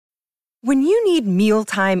When you need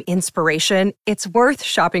mealtime inspiration, it's worth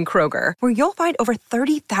shopping Kroger, where you'll find over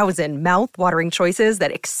 30,000 mouth-watering choices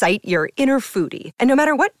that excite your inner foodie. And no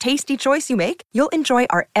matter what tasty choice you make, you'll enjoy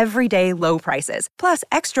our everyday low prices, plus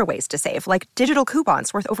extra ways to save, like digital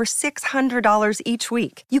coupons worth over $600 each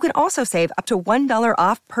week. You can also save up to $1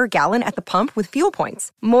 off per gallon at the pump with fuel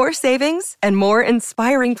points. More savings and more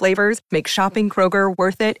inspiring flavors make shopping Kroger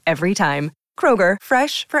worth it every time. Kroger,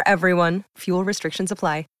 fresh for everyone. Fuel restrictions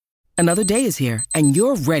apply. Another day is here, and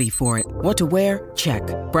you're ready for it. What to wear? Check.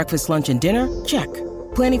 Breakfast, lunch, and dinner? Check.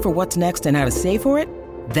 Planning for what's next and how to save for it?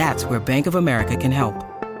 That's where Bank of America can help.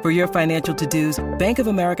 For your financial to-dos, Bank of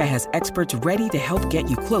America has experts ready to help get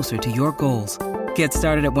you closer to your goals. Get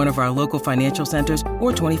started at one of our local financial centers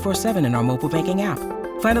or 24/7 in our mobile banking app.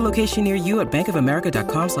 Find a location near you at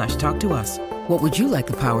bankofamerica.com/talktous. What would you like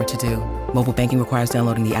the power to do? Mobile banking requires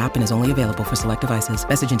downloading the app and is only available for select devices.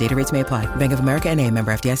 Message and data rates may apply. Bank of America N.A.,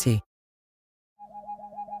 member FDIC.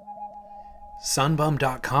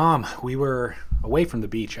 Sunbum.com. We were away from the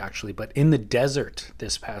beach, actually, but in the desert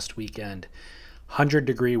this past weekend.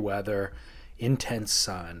 100-degree weather, intense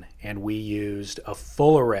sun, and we used a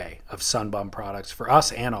full array of Sunbum products for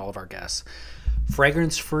us and all of our guests.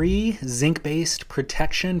 Fragrance-free, zinc-based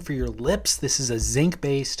protection for your lips. This is a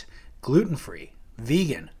zinc-based, gluten-free,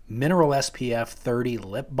 vegan, mineral SPF 30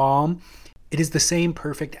 lip balm. It is the same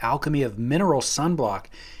perfect alchemy of mineral sunblock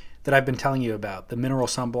that I've been telling you about. The mineral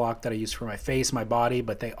sunblock that I use for my face, my body,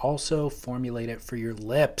 but they also formulate it for your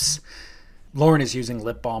lips. Lauren is using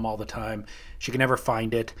lip balm all the time. She can never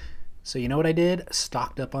find it. So you know what I did?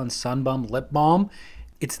 Stocked up on Sunbum lip balm.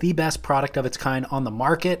 It's the best product of its kind on the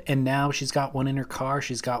market, and now she's got one in her car.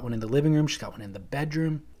 She's got one in the living room. She's got one in the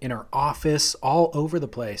bedroom, in her office, all over the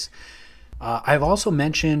place. I've also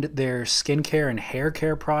mentioned their skincare and hair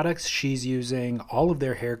care products. She's using all of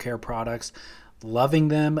their hair care products, loving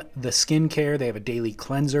them. The skincare, they have a daily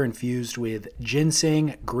cleanser infused with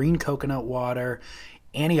ginseng, green coconut water,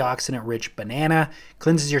 antioxidant-rich banana,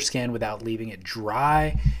 cleanses your skin without leaving it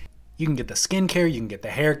dry. You can get the skincare, you can get the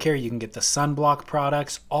hair care, you can get the sunblock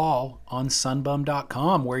products, all on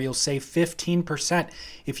sunbum.com, where you'll save 15%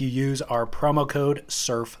 if you use our promo code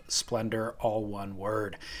SURFSPLENDOR, all one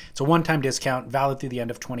word. It's a one-time discount valid through the end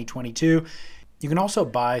of 2022. You can also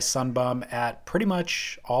buy Sunbum at pretty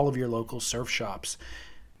much all of your local surf shops.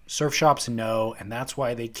 Surf shops know, and that's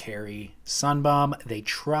why they carry Sunbum. They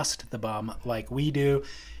trust the bum like we do.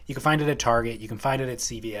 You can find it at Target. You can find it at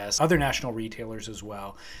CVS, other national retailers as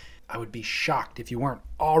well. I would be shocked if you weren't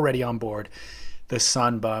already on board the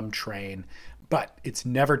Sunbum train, but it's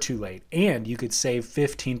never too late. And you could save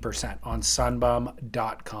 15% on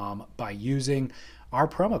sunbum.com by using our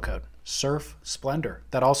promo code SURFSPLENDOR.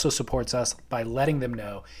 That also supports us by letting them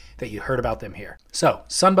know that you heard about them here. So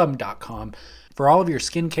sunbum.com for all of your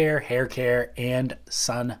skincare, hair care, and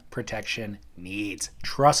sun protection needs.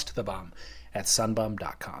 Trust the bum at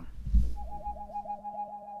sunbum.com.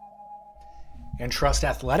 And trust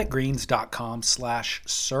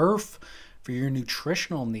athleticgreens.com/surf for your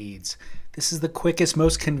nutritional needs. This is the quickest,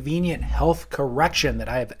 most convenient health correction that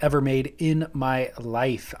I have ever made in my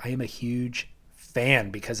life. I am a huge fan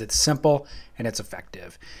because it's simple and it's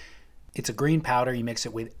effective. It's a green powder. You mix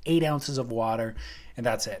it with 8 ounces of water, and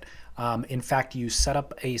that's it. In fact, you set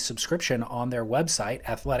up a subscription on their website,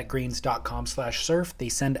 athleticgreens.com/surf. They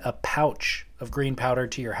send a pouch of green powder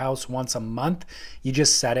to your house once a month. You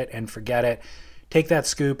just set it and forget it. Take that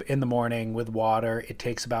scoop in the morning with water. It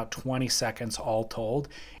takes about 20 seconds all told,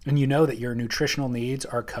 and you know that your nutritional needs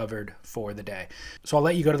are covered for the day. So I'll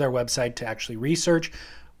let you go to their website to actually research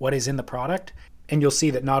what is in the product, and you'll see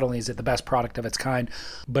that not only is it the best product of its kind,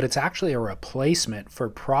 but it's actually a replacement for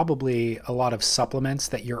probably a lot of supplements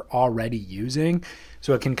that you're already using.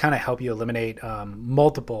 So it can kind of help you eliminate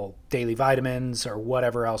multiple daily vitamins or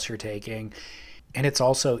whatever else you're taking. And it's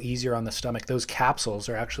also easier on the stomach. Those capsules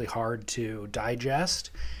are actually hard to digest,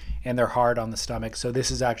 and they're hard on the stomach. So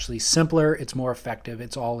this is actually simpler. It's more effective.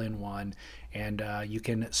 It's all in one. And you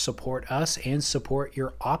can support us and support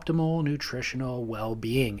your optimal nutritional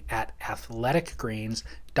well-being at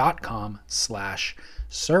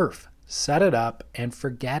athleticgreens.com/surf. Set it up and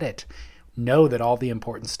forget it. Know that all the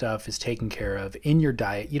important stuff is taken care of in your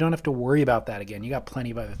diet. You don't have to worry about that again. You got plenty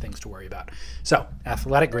of other things to worry about. So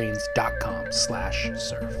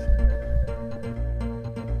athleticgreens.com/surf.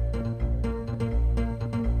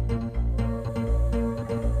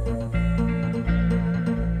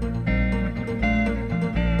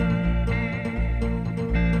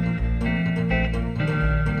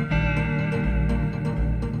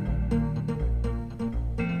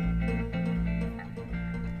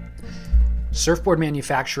 Surfboard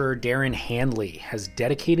manufacturer Darren Handley has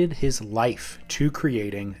dedicated his life to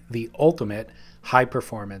creating the ultimate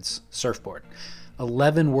high-performance surfboard.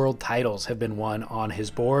 11 world titles have been won on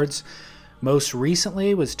his boards. Most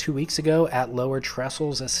recently was 2 weeks ago at Lower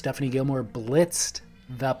Trestles as Stephanie Gilmore blitzed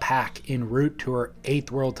the pack en route to her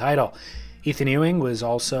 8th world title. Ethan Ewing was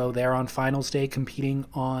also there on finals day competing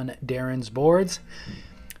on Darren's boards.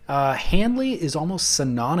 Handley is almost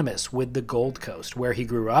synonymous with the Gold Coast, where he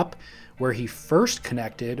grew up, where he first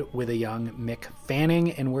connected with a young Mick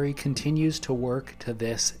Fanning, and where he continues to work to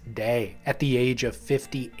this day at the age of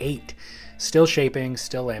 58. Still shaping,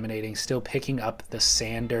 still laminating, still picking up the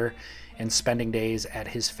sander and spending days at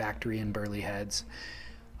his factory in Burley Heads.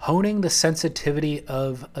 Honing the sensitivity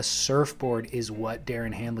of a surfboard is what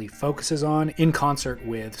Darren Handley focuses on in concert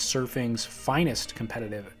with surfing's finest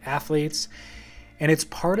competitive athletes. And it's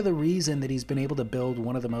part of the reason that he's been able to build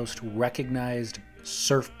one of the most recognized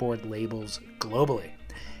surfboard labels globally.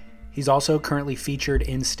 He's also currently featured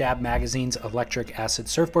in Stab Magazine's Electric Acid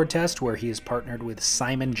Surfboard Test, where he has partnered with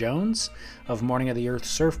Simon Jones of Morning of the Earth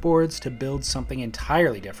Surfboards to build something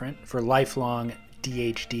entirely different for lifelong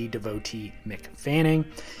DHD devotee Mick Fanning.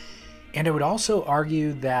 And I would also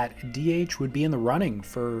argue that DH would be in the running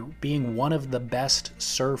for being one of the best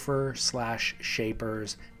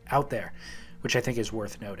surfer/shapers out there, which I think is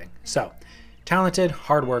worth noting. So, talented,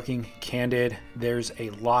 hardworking, candid, there's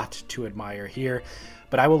a lot to admire here,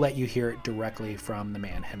 but I will let you hear it directly from the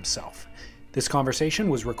man himself. This conversation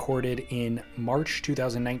was recorded in March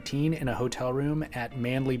 2019 in a hotel room at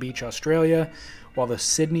Manly Beach, Australia, while the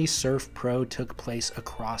Sydney Surf Pro took place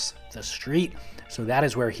across the street. So that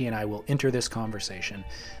is where he and I will enter this conversation.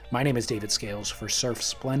 My name is David Scales for Surf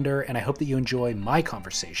Splendor, and I hope that you enjoy my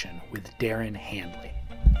conversation with Darren Handley.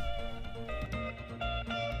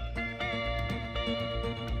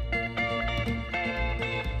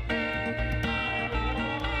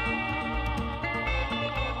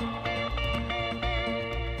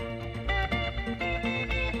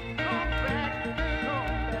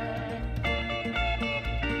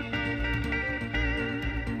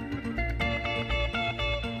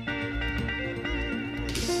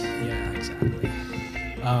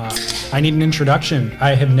 I need an introduction.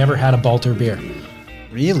 I have never had a Balter beer.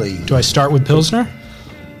 Really? Do I start with Pilsner?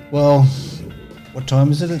 Well, what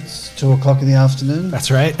time is it? It's 2 o'clock in the afternoon.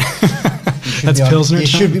 That's right. That's Pilsner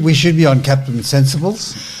time? We should be on Captain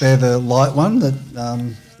Sensibles. They're the light one that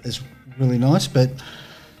is really nice, but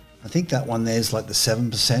I think that one there is like the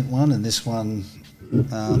 7% one, and this one,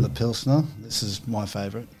 the Pilsner, this is my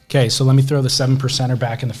favourite. Okay, so let me throw the 7%er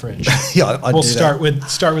back in the fridge. Yeah, we'll start with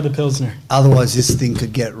the Pilsner. Otherwise, this thing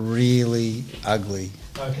could get really ugly.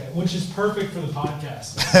 Okay, which is perfect for the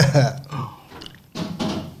podcast.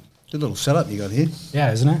 Good little setup you got here.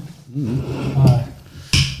 Yeah, isn't it?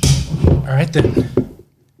 Mm-hmm. All right, then.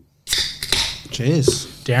 Cheers.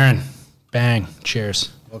 Darren, bang,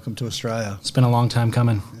 cheers. Welcome to Australia. It's been a long time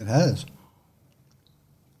coming. It has.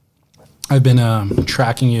 I've been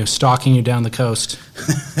tracking you, stalking you down the coast.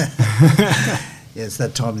 Yeah, it's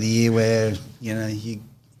that time of the year where, you know, you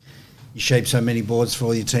shape so many boards for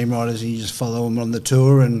all your team riders and you just follow them on the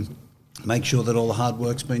tour and make sure that all the hard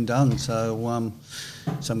work's been done. So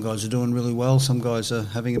some guys are doing really well. Some guys are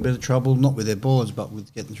having a bit of trouble, not with their boards, but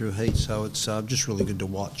with getting through heat. So it's just really good to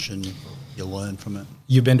watch and you learn from it.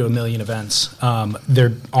 You've been to a million events.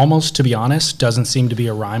 There almost, to be honest, doesn't seem to be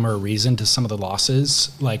a rhyme or a reason to some of the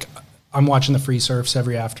losses. Like, I'm watching the free surfs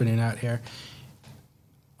every afternoon out here.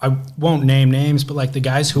 I won't name names, but like the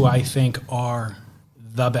guys who I think are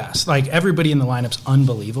the best. Like everybody in the lineup's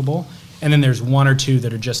unbelievable, and then there's one or two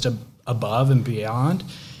that are just above and beyond,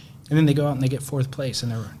 and then they go out and they get 4th place in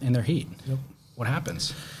their heat. Yep. What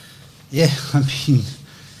happens? Yeah, I mean,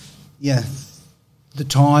 yeah, the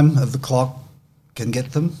time of the clock can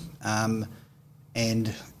get them,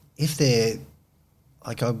 and if they're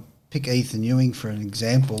like pick Ethan Ewing for an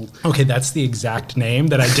example. Okay, that's the exact name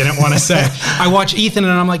that I didn't want to say. I watch Ethan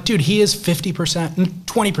and I'm like, dude, he is 50% and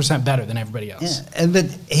 20% better than everybody else. Yeah, but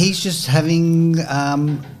he's just having,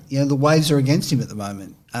 the waves are against him at the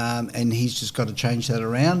moment, and he's just got to change that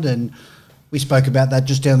around. And we spoke about that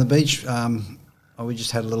just down the beach. We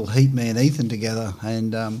just had a little heat, me and Ethan together,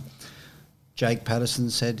 and Jake Patterson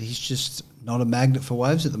said he's just not a magnet for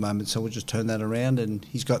waves at the moment, so we'll just turn that around. And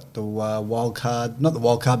he's got the wild card, not the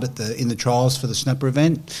wild card, but in the trials for the snapper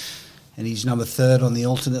event, and he's number 3rd on the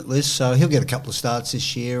alternate list, so he'll get a couple of starts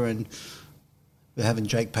this year. And we're having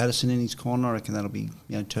Jake Patterson in his corner. I reckon that'll be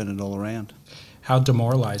turning it all around. How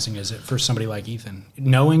demoralizing is it for somebody like Ethan,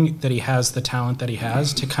 knowing that he has the talent that he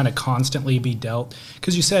has, to kind of constantly be dealt?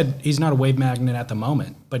 Because you said he's not a wave magnet at the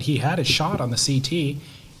moment, but he had a shot on the CT.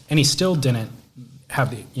 And he still didn't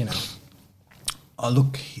have the,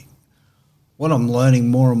 Look, what I'm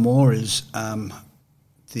learning more and more is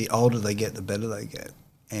the older they get, the better they get.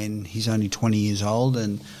 And he's only 20 years old,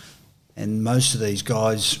 and most of these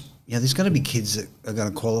guys, there's going to be kids that are going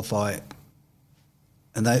to qualify,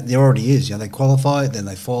 and there already is. They qualify, then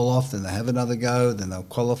they fall off, then they have another go, then they'll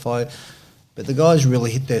qualify. But the guys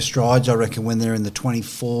really hit their strides, I reckon, when they're in the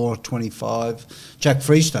 24, 25. Jack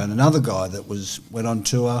Freestone, another guy that went on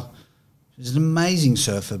tour, he's an amazing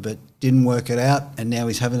surfer, but didn't work it out, and now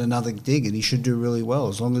he's having another dig, and he should do really well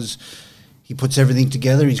as long as he puts everything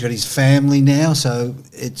together. He's got his family now, so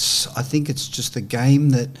I think it's just a game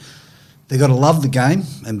that they've got to love the game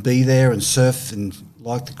and be there and surf and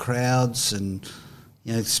like the crowds and,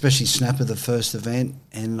 especially Snapper, the first event.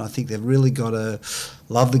 And I think they've really got to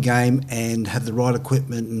love the game and have the right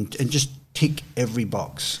equipment and just tick every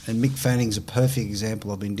box. And Mick Fanning's a perfect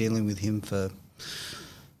example. I've been dealing with him for,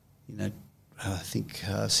 I think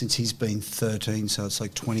since he's been 13, so it's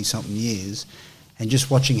like 20-something years. And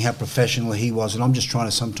just watching how professional he was, and I'm just trying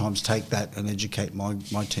to sometimes take that and educate my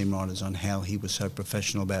team riders on how he was so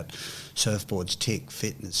professional about surfboards, tick,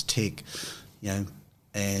 fitness, tick,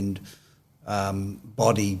 and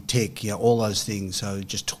body, tick, all those things. So it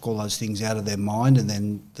just took all those things out of their mind, and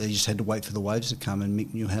then they just had to wait for the waves to come, and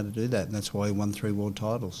Mick knew how to do that, and that's why he won 3 world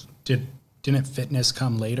titles. Didn't fitness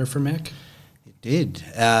come later for Mick? It did.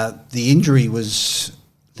 The injury was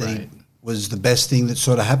the best thing that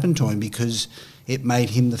sort of happened to him, because it made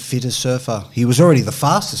him the fittest surfer. He was already the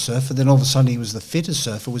fastest surfer, then all of a sudden he was the fittest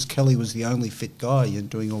surfer. Kelly was the only fit guy,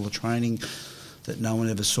 doing all the training that no one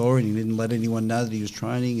ever saw, and he didn't let anyone know that he was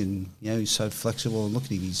training, and he's so flexible. And look at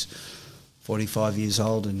him, he's 45 years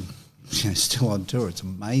old and still on tour. It's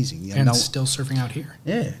amazing. And still surfing out here.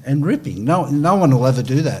 Yeah, and ripping. No one will ever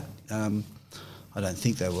do that. I don't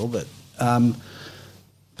think they will, but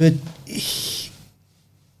he's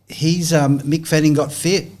Mick Fanning got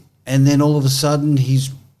fit. And then all of a sudden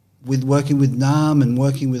he's working with Nam and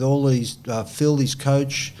working with all these, Phil, his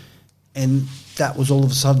coach, and that was all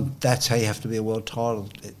of a sudden, that's how you have to be a world title,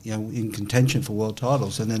 in contention for world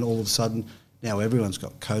titles. And then all of a sudden, now everyone's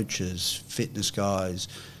got coaches, fitness guys,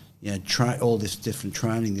 all this different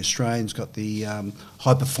training. The Australians got the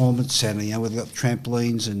high performance centre, we've got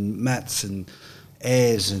trampolines and mats and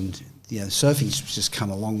airs, and surfing's just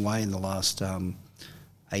come a long way in the last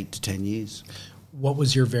 8 to 10 years. What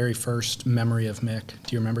was your very first memory of Mick?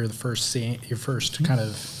 Do you remember your first kind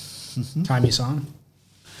of time you saw him?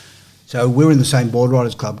 So we were in the same board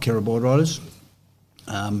riders club, Kera Board Riders.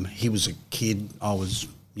 He was a kid. I was,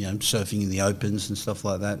 surfing in the opens and stuff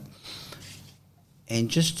like that. And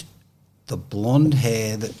just the blonde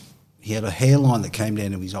hair he had a hairline that came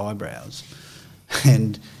down to his eyebrows.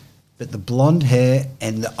 But the blonde hair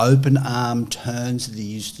and the open arm turns that he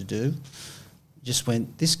used to do, just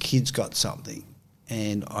went, this kid's got something.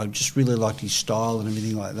 And I just really liked his style and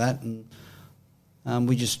everything like that. And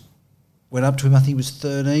we just went up to him. I think he was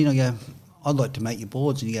 13. I go, I'd like to make your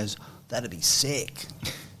boards. And he goes, that'd be sick.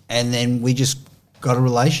 And then we just got a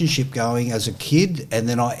relationship going as a kid. And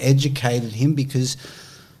then I educated him, because,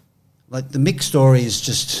 like, the Mick story is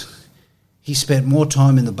just, he spent more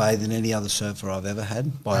time in the bay than any other surfer I've ever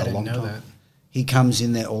had by a long time. That. He comes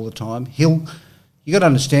in there all the time. You got to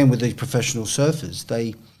understand, with these professional surfers,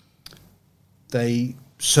 they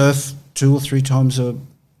surf 2 or 3 times a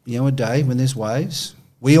day when there's waves.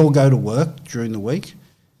 We all go to work during the week.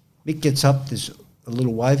 Mick gets up, there's a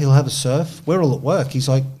little wave, he'll have a surf. We're all at work. He's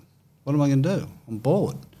like, what am I going to do? I'm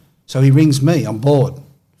bored. So he rings me, I'm bored.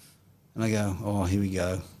 And I go, oh, here we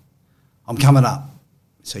go. I'm coming up.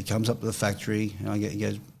 So he comes up to the factory, and he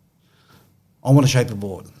goes, I want to shape a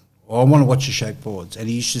board. Or I want to watch you shape boards. And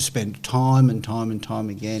he used to spend time and time and time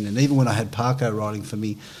again. And even when I had Parko riding for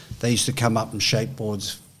me, they used to come up and shape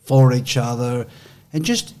boards for each other. And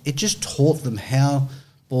it just taught them how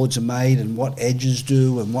boards are made and what edges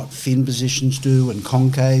do and what fin positions do and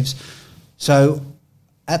concaves. So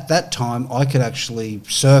at that time, I could actually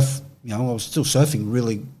surf. I was still surfing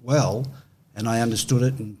really well, and I understood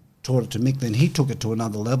it and taught it to Mick. Then he took it to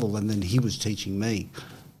another level, and then he was teaching me,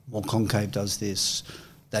 well, concave does this.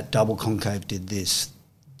 That double concave did this.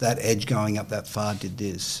 That edge going up that far did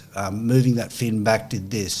this. Moving that fin back did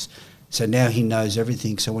this. So now he knows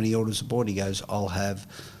everything. So when he orders a board, he goes, I'll have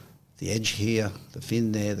the edge here, the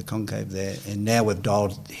fin there, the concave there. And now we've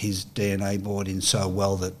dialed his DNA board in so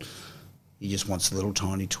well that he just wants little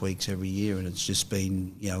tiny tweaks every year. And it's just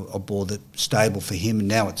been, a board that's stable for him. And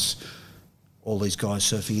now it's all these guys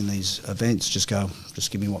surfing in these events just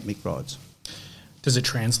give me what Mick rides. Does it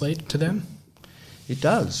translate to them? It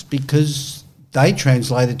does, because they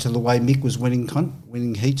translated to the way Mick was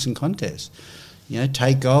winning heats and contests.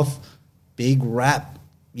 Take off, big wrap,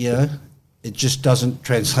 it just doesn't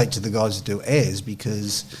translate to the guys that do airs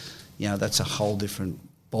because, that's a whole different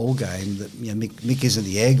ball game. That Mick isn't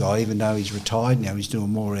the air guy, even though he's retired now. He's doing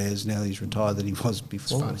more airs now that he's retired than he was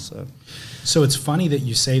before. So it's funny that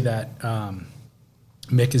you say that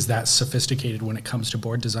Mick is that sophisticated when it comes to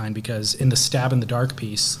board design, because in the Stab in the Dark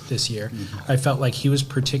piece this year, I felt like he was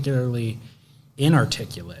particularly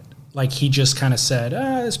inarticulate. Like he just kind of said,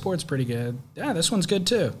 this board's pretty good. Yeah, this one's good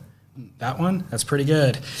too. That one, that's pretty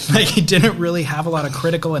good. Like he didn't really have a lot of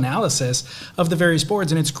critical analysis of the various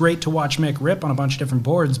boards, and it's great to watch Mick rip on a bunch of different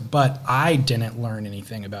boards, but I didn't learn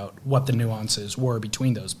anything about what the nuances were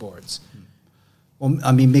between those boards. Well,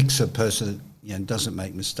 I mean, Mick's a person that doesn't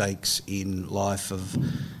make mistakes in life,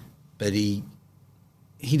 but he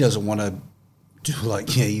doesn't want to do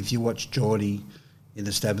if you watch Geordie in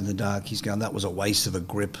the Stab in the Dark, he's going, that was a waste of a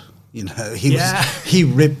grip. He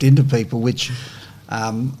ripped into people, which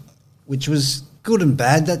was good and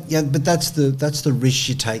bad. But that's the risk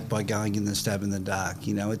you take by going in the Stab in the Dark.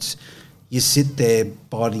 It's you sit there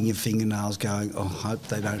biting your fingernails, going, I hope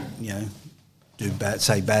they don't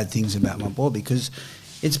say bad things about my board, because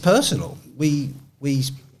it's personal. We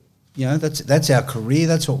that's our career.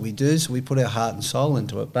 That's what we do. So we put our heart and soul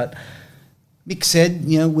into it. But Mick said,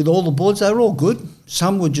 with all the boards, they were all good.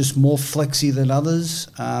 Some were just more flexy than others,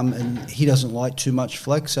 and he doesn't like too much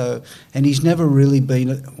flex. And he's never really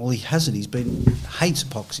been, he hasn't. Hates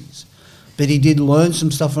epoxies. But he did learn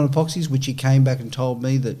some stuff on epoxies, which he came back and told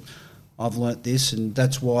me that I've learnt this, and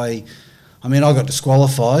that's why, I got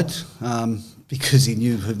disqualified because he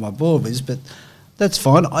knew who my board was, but that's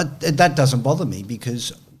fine. That doesn't bother me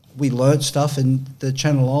because we learnt stuff, and the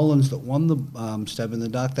Channel Islands that won the Stab in the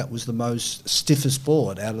Dark, that was the most stiffest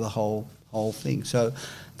board out of the whole thing. So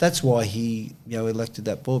that's why he elected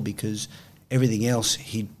that board, because everything else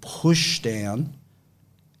he'd push down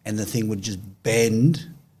and the thing would just bend,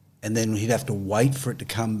 and then he'd have to wait for it to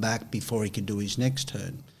come back before he could do his next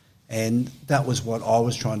turn. And that was what I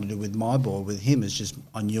was trying to do with my board with him, is just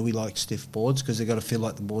I knew he liked stiff boards because they've got to feel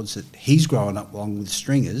like the boards that he's growing up along with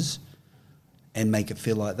stringers, and make it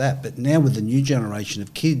feel like that. But now with the new generation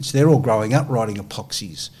of kids, they're all growing up riding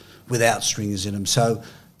epoxies without stringers in them. So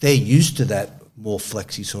they're used to that more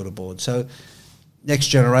flexy sort of board. So next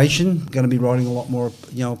generation going to be riding a lot more,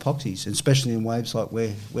 epoxies, especially in waves like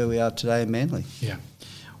where we are today in Manly. Yeah.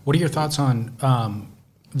 What are your thoughts on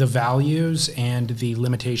the values and the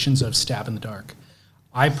limitations of Stab in the Dark?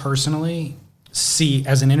 I personally see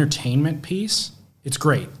as an entertainment piece, it's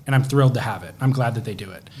great, and I'm thrilled to have it. I'm glad that they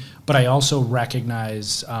do it. But I also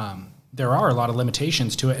recognize there are a lot of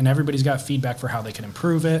limitations to it, and everybody's got feedback for how they can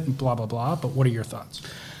improve it and blah, blah, blah. But what are your thoughts?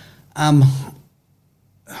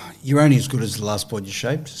 You're only as good as the last board you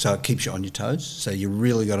shaped, so it keeps you on your toes. So you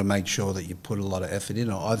really got to make sure that you put a lot of effort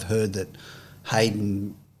in. I've heard that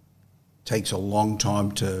Hayden takes a long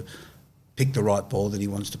time to pick the right ball that he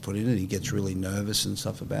wants to put in it. He gets really nervous and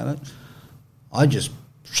stuff about it. I just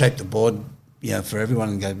shape the board for everyone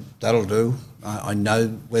and go, that'll do. I know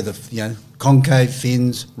whether, concave,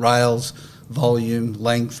 fins, rails, volume,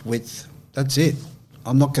 length, width, that's it.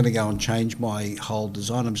 I'm not going to go and change my whole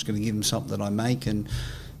design. I'm just going to give them something that I make, and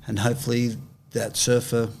hopefully that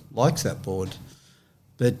surfer likes that board.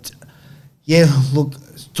 But, look,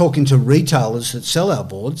 talking to retailers that sell our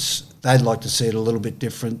boards, they'd like to see it a little bit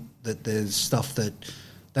different, that there's stuff that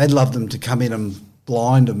they'd love them to come in and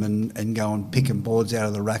blind them and go and picking boards out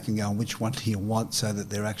of the rack and going, which one do you want, so that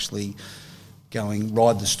they're actually going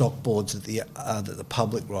ride the stock boards that the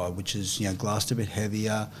public ride, which is glassed a bit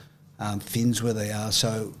heavier, fins where they are.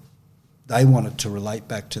 So they want it to relate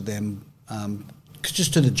back to them,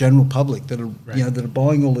 just to the general public that are that are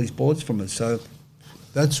buying all these boards from us. So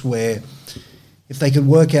that's where, if they could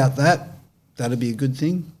work out that'd be a good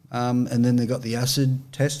thing. And then they got the acid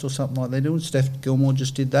test or something like they're doing. Steph Gilmore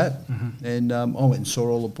just did that, and I went and saw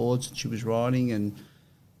all the boards that she was riding,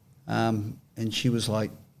 and she was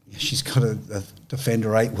like, she's got a Defender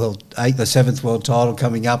the 7th world title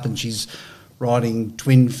coming up, and she's riding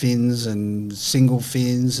twin fins and single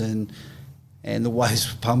fins, and the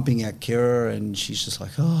waves were pumping at Kira, and she's just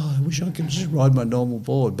like, I wish I could just ride my normal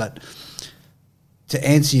board. But to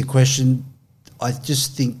answer your question, I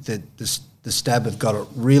just think that the Stab have got it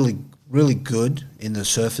really, really good in the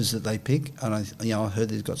surfers that they pick, and I heard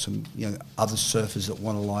they've got some other surfers that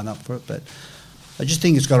want to line up for it, but I just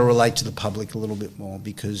think it's got to relate to the public a little bit more,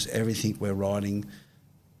 because everything we're riding,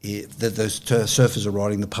 that those surfers are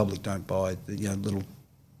riding, the public don't buy. Little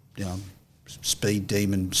speed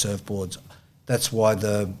demon surfboards. That's why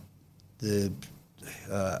the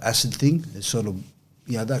acid thing. It's sort of,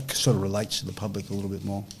 that sort of relates to the public a little bit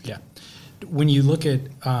more. Yeah. When you look at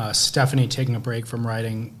Stephanie taking a break from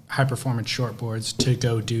riding high-performance shortboards to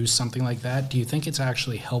go do something like that, do you think it's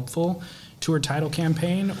actually helpful to her title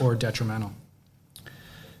campaign or detrimental?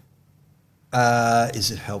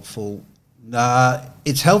 Is it helpful? Nah,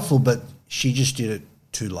 it's helpful, but she just did it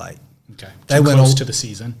too late. Okay. They Too went close to the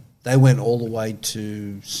season. They went all the way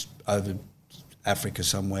to over Africa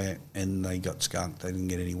somewhere, and they got skunked. They didn't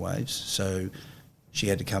get any waves, so she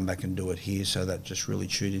had to come back and do it here. So that just really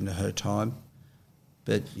chewed into her time.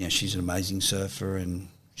 But she's an amazing surfer, and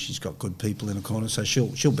she's got good people in the corner, so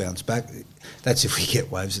she'll bounce back. That's if we get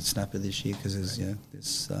waves at Snapper this year, because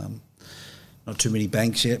there's not too many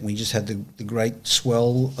banks yet. We just had the great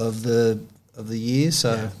swell of the year.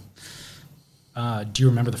 So, do you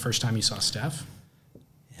remember the first time you saw Steph?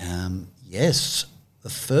 Yes, the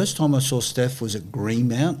first time I saw Steph was at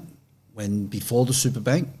Greenmount before the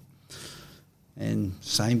Superbank, and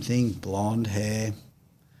same thing, blonde hair.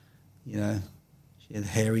 She had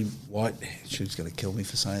hairy white. She was going to kill me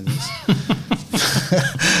for saying this.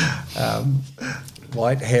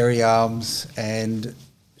 White hairy arms, and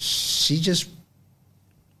she just,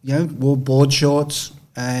 wore board shorts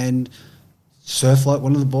and surfed like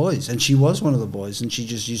one of the boys. And she was one of the boys, and she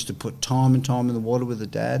just used to put time and time in the water with her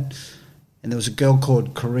dad. And there was a girl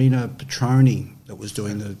called Karina Petroni that was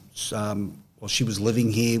doing she was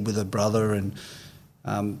living here with her brother, and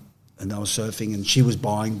they were surfing, and she was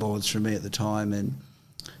buying boards from me at the time,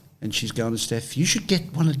 and she's going to Steph, you should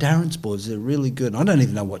get one of Darren's boards, they're really good. I don't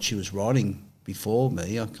even know what she was riding before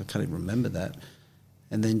me, I can't even remember that.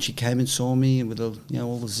 And then she came and saw me with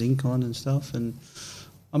all the zinc on and stuff, and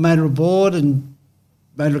I made her a board and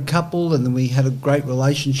made her a couple, and then we had a great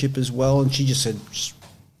relationship as well, and she just said, just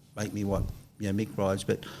make me what Mick rides.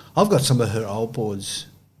 But I've got some of her old boards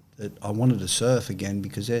that I wanted to surf again,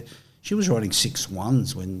 because she was riding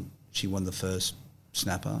 6.1s when she won the first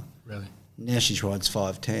Snapper. Really? Now she rides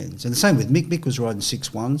 5.10s. And the same with Mick. Mick was riding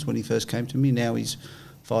 6.1s when he first came to me. Now he's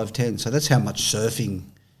 5.10. So that's how much surfing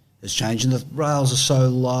has changed. And the rails are so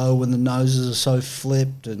low and the noses are so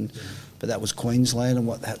flipped. But that was Queensland, and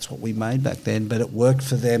that's what we made back then. But it worked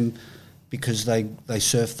for them because they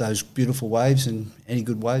surfed those beautiful waves, and any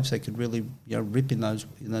good waves they could really rip in those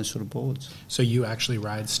sort of boards. So you actually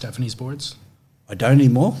ride Stephanie's boards? I don't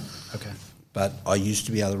anymore. Okay. But I used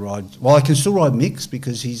to be able to ride. Well, I can still ride Mick's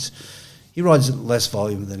because he rides at less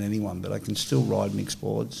volume than anyone, but I can still ride Mick's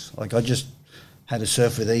boards. Like, I just had a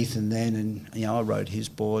surf with Ethan then, and I rode his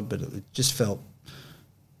board, but it just felt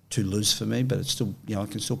too loose for me. But it's still, I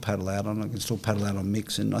can still paddle out on it. I can still paddle out on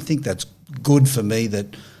Mick's, and I think that's good for me that,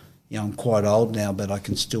 I'm quite old now, but I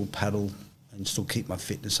can still paddle and still keep my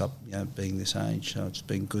fitness up, being this age. So it's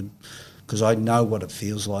been good because I know what it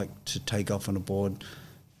feels like to take off on a board,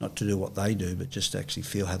 not to do what they do, but just to actually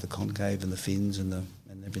feel how the concave and the fins and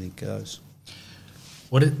everything goes.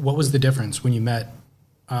 What was the difference when you met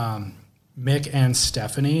Mick and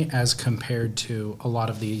Stephanie as compared to a lot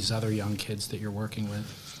of these other young kids that you're working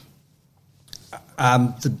with?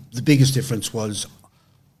 The biggest difference was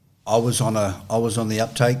I was on the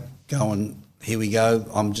uptake going, here we go,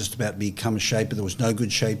 I'm just about to become a shaper. There was no good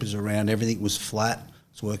shapers around. Everything was flat. I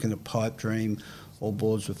was working at Pipe Dream. All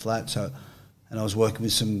boards were flat. And I was working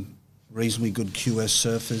with some reasonably good QS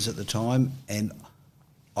surfers at the time, and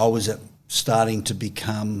I was starting to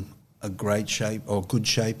become a great shape or good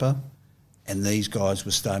shaper, and these guys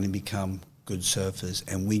were starting to become good surfers,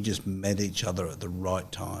 and we just met each other at the right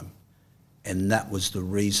time. And that was the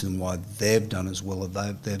reason why they've done as well as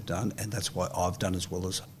they've done, and that's why I've done as well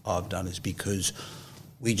as I've done, is because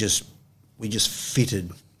we just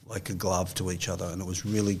fitted like a glove to each other, and it was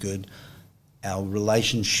really good. Our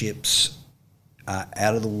relationships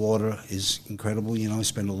out of the water is incredible. I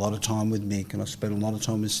spend a lot of time with Mick, and I spend a lot of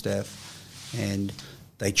time with Steph, and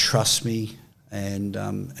they trust me, and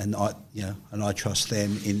I trust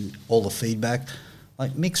them in all the feedback.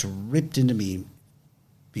 Like, Mick's ripped into me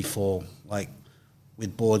before, like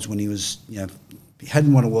with boards when he was, he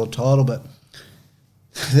hadn't won a world title, but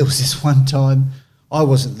there was this one time I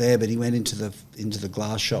wasn't there, but he went into the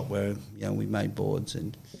glass shop where we made boards,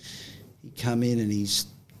 and he come in and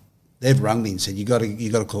they've rung me and said, you got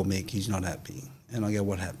to call Mick, he's not happy. And I go,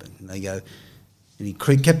 what happened? And they go, and he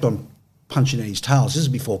kept on punching in his tails. This is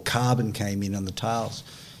before carbon came in on the tails.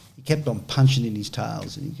 He kept on punching in his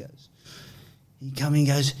tails, and he come in and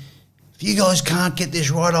goes, if you guys can't get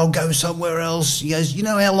this right, I'll go somewhere else. He goes, you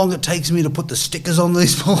know how long it takes me to put the stickers on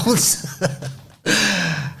these boards?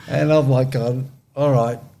 And I'm like, God, all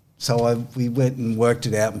right. So we went and worked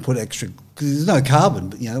it out and put extra, because there's no carbon,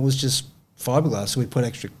 but it was just fiberglass, so we put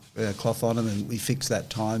extra cloth on them, and we fixed that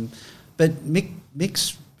time. But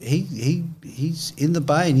Mick's he's in the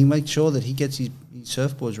bay, and he makes sure that he gets his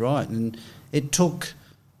surfboards right. And it took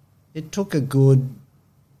a good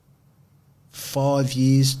 5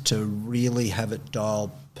 years to really have it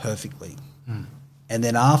dialed perfectly. And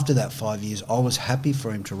then after that 5 years, I was happy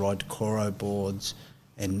for him to ride Coro boards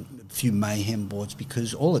and a few Mayhem boards,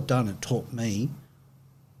 because all it taught me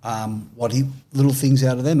little things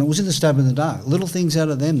out of them. It was in the stab in the dark, little things out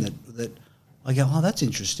of them that I go, oh, that's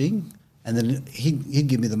interesting. And then he'd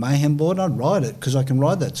give me the Mayhem board, and I'd ride it because I can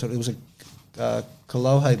ride that. So it was a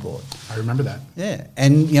Kolohe board. I remember that. Yeah,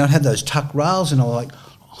 and it had those tuck rails, and I was like,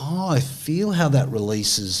 oh, I feel how that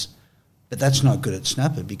releases. But that's not good at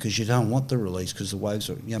snapper because you don't want the release because the waves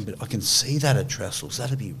are, but I can see that at trestles.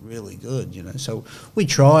 That'd be really good, So we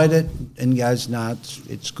tried it, and he goes, no,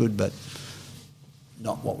 it's good, but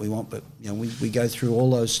not what we want. But, we go through all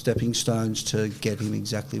those stepping stones to get him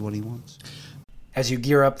exactly what he wants. As you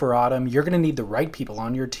gear up for autumn, you're going to need the right people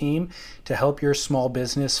on your team to help your small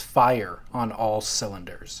business fire on all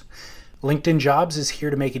cylinders. LinkedIn Jobs is here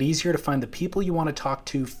to make it easier to find the people you want to talk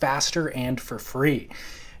to faster and for free.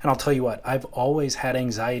 And I'll tell you what, I've always had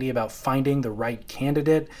anxiety about finding the right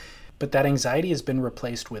candidate, but that anxiety has been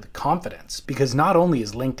replaced with confidence, because not only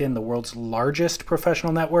is LinkedIn the world's largest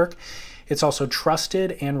professional network, it's also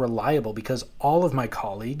trusted and reliable because all of my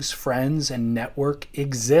colleagues, friends, and network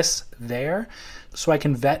exists there, so I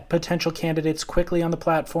can vet potential candidates quickly on the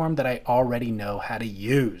platform that I already know how to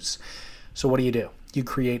use. So what do? You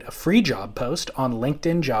create a free job post on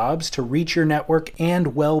LinkedIn Jobs to reach your network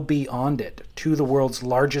and well beyond it to the world's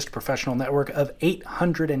largest professional network of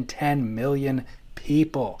 810 million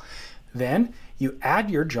people. Then you add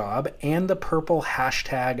your job and the purple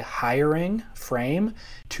hashtag hiring frame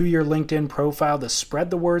to your LinkedIn profile to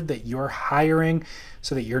spread the word that you're hiring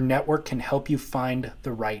so that your network can help you find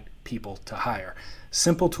the right people to hire.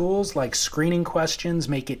 Simple tools like screening questions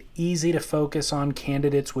make it easy to focus on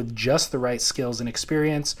candidates with just the right skills and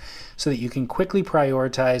experience so that you can quickly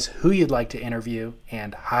prioritize who you'd like to interview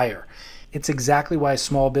and hire. It's exactly why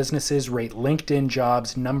small businesses rate LinkedIn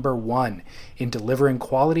Jobs #1 in delivering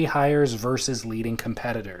quality hires versus leading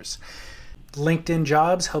competitors. LinkedIn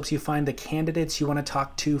Jobs helps you find the candidates you want to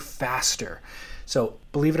talk to faster. So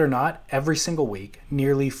believe it or not, every single week,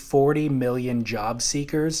 nearly 40 million job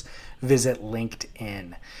seekers visit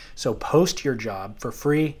LinkedIn. So post your job for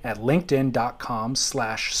free at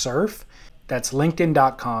linkedin.com/surf. That's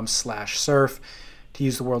linkedin.com/surf to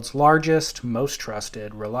use the world's largest, most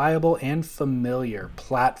trusted, reliable, and familiar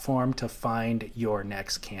platform to find your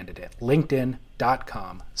next candidate.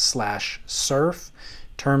 linkedin.com/surf.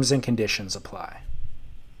 Terms and conditions apply.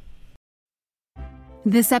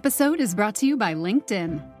 This episode is brought to you by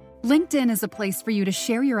LinkedIn. LinkedIn is a place for you to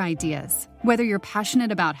share your ideas, whether you're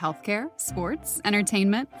passionate about healthcare, sports,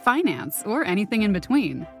 entertainment, finance, or anything in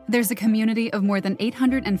between. There's a community of more than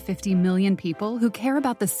 850 million people who care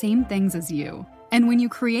about the same things as you. And when you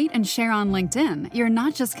create and share on LinkedIn, you're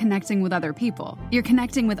not just connecting with other people, you're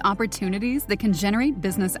connecting with opportunities that can generate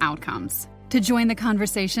business outcomes. To join the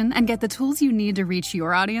conversation and get the tools you need to reach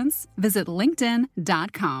your audience, visit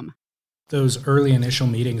linkedin.com. Those early initial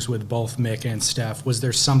meetings with both Mick and Steph, was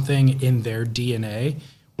there something in their DNA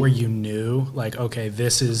where you knew, like, okay,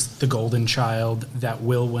 this is the golden child that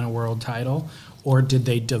will win a world title? Or did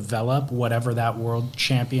they develop whatever that world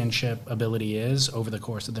championship ability is over the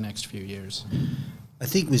course of the next few years? I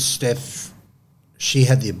think with Steph, she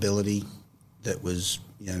had the ability that was,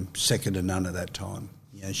 second to none at that time.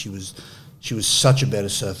 She was such a better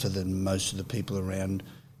surfer than most of the people around.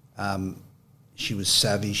 She was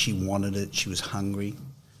savvy, she wanted it, she was hungry.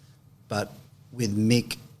 But with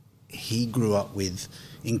Mick, he grew up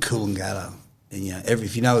in Coolangatta. And,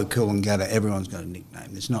 if you know Coolangatta, everyone's got a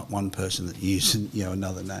nickname. There's not one person that uses,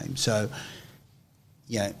 another name. So,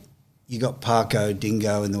 you got Parko,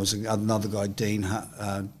 Dingo, and there was another guy, Damon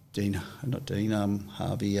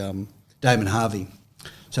Harvey.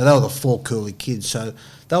 So they were the four Cooley kids. So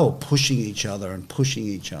they were pushing each other. And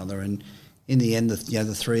in the end,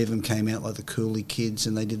 the three of them came out like the Cooley kids,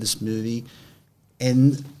 and they did this movie.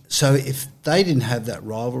 And so if they didn't have that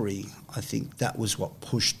rivalry, I think that was what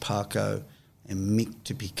pushed Parko and Mick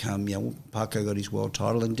to become, Parko got his world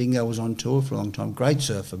title, and Dingo was on tour for a long time. Great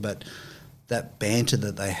surfer, but that banter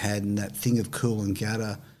that they had and that thing of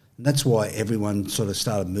Coolangatta, and that's why everyone sort of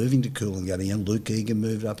started moving to Coolangatta. Luke Egan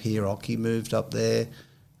moved up here, Ockie moved up there,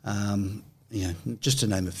 just to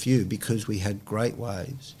name a few, because we had great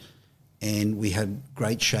waves. And we had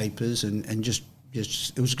great shapers, and just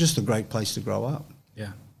it was just a great place to grow up.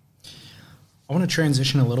 Yeah. I want to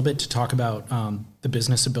transition a little bit to talk about the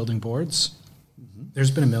business of building boards. Mm-hmm.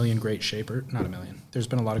 There's been a million great shapers. Not a million. There's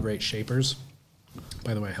been a lot of great shapers.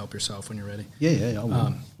 By the way, help yourself when you're ready. Yeah, I will.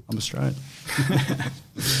 I'm Australian.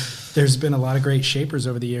 There's been a lot of great shapers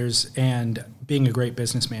over the years, and being a great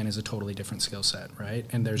businessman is a totally different skill set, right?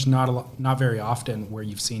 And there's not very often where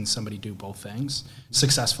you've seen somebody do both things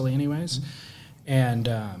successfully, anyways. And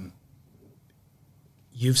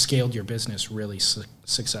you've scaled your business really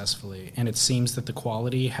successfully, and it seems that the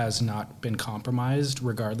quality has not been compromised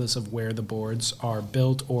regardless of where the boards are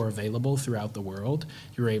built or available throughout the world.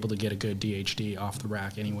 You're able to get a good DHD off the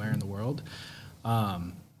rack anywhere in the world.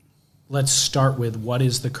 Let's start with, what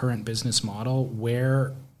is the current business model?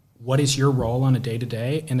 What is your role on a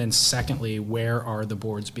day-to-day? And then secondly, where are the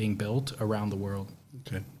boards being built around the world?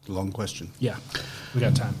 Okay, long question. Yeah, we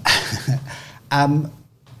got time.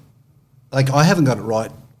 I haven't got it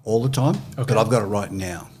right all the time, Okay. but I've got it right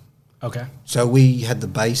now. Okay. So we had the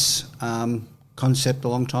base concept a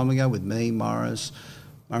long time ago with me, Morris,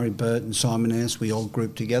 Murray Burt and Simon Nance. We all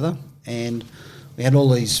grouped together, and we had all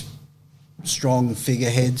these strong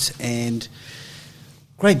figureheads and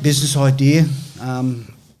great business idea,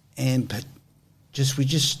 but we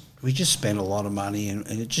just spent a lot of money and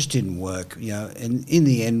it just didn't work, and in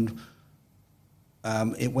the end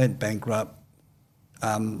it went bankrupt.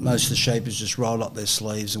 Most of the shapers just rolled up their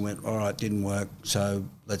sleeves and went, all right, didn't work, so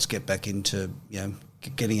let's get back into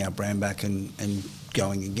getting our brand back and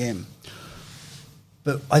going again.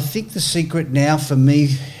 But I think the secret now for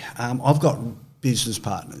me, I've got business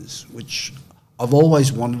partners, which I've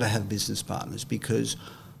always wanted to have business partners because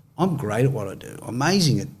I'm great at what I do. I'm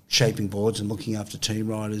amazing at shaping boards and looking after team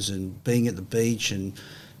riders and being at the beach and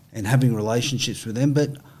having relationships with them, but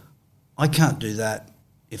I can't do that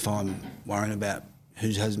if I'm worrying about who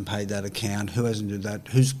hasn't paid that account, who hasn't done that,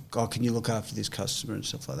 can you look after this customer and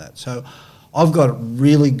stuff like that. So I've got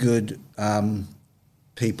really good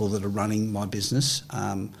people that are running my business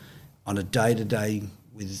on a day-to-day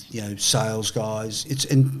with sales guys.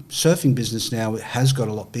 And surfing business now has got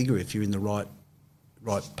a lot bigger if you're in the right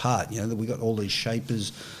part. We've got all these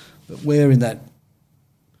shapers, but we're in that,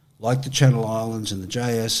 like the Channel Islands and the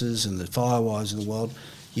JSs and the Firewires in the world,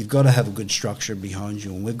 you've got to have a good structure behind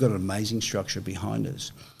you, and we've got an amazing structure behind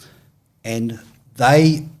us. And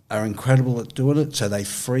they are incredible at doing it, so they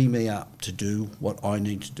free me up to do what I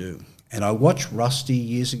need to do. And I watched Rusty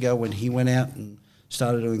years ago when he went out and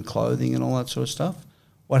started doing clothing and all that sort of stuff.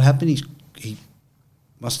 What happened, he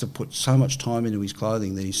must have put so much time into his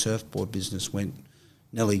clothing that his surfboard business went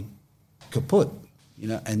nearly kaput,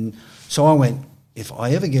 And so I went, if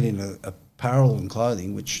I ever get into apparel and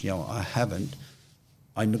clothing, which, I haven't,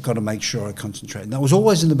 I've got to make sure I concentrate. And that was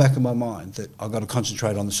always in the back of my mind, that I've got to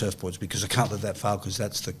concentrate on the surfboards because I can't let that fail because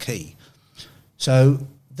that's the key. So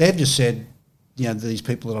they've just said, these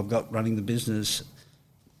people that I've got running the business,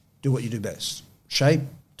 do what you do best. Shape,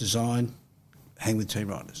 design, hang with team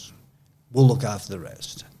riders. We'll look after the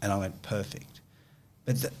rest. And I went, perfect.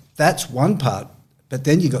 But that's one part. But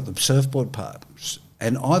then you got the surfboard part.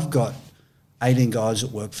 And I've got 18 guys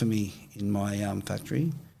that work for me in my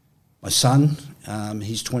factory. My son,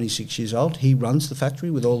 he's 26 years old. He runs the factory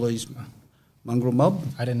with all these mongrel mob.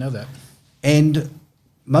 I didn't know that. And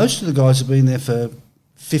most of the guys have been there for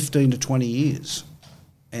 15 to 20 years.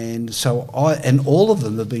 And so all of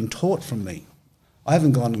them have been taught from me. I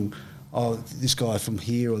haven't gone, this guy from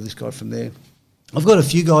here or this guy from there. I've got a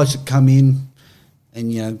few guys that come in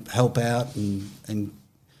and, help out and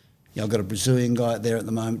I've got a Brazilian guy out there at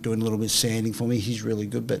the moment doing a little bit of sanding for me. He's really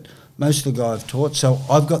good, but most of the guys I've taught. So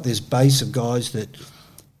I've got this base of guys that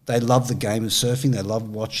they love the game of surfing. They love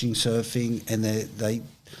watching surfing, and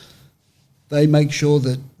they make sure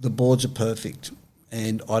that the boards are perfect,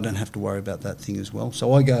 and I don't have to worry about that thing as well.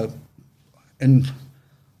 So I go, and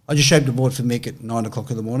I just shaped a board for Mick at 9 o'clock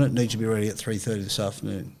in the morning. It needs to be ready at 3:30 this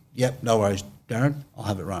afternoon. Yep, no worries, Darren. I'll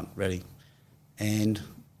have it run, ready. And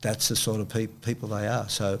that's the sort of people they are.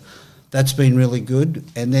 So that's been really good.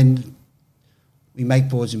 And then we make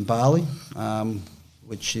boards in Bali,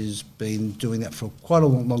 which has been doing that for quite a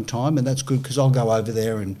long time, and that's good because I'll go over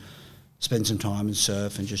there and spend some time and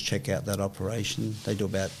surf and just check out that operation. They do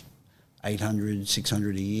about 800,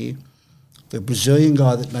 600 a year. The Brazilian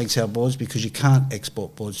guy that makes our boards, because you can't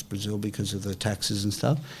export boards to Brazil because of the taxes and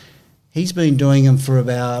stuff, he's been doing them for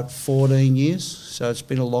about 14 years, so it's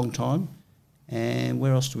been a long time. And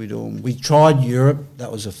where else do we do them? We tried Europe. That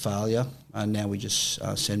was a failure. And now we just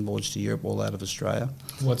send boards to Europe, all out of Australia.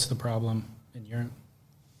 What's the problem in Europe?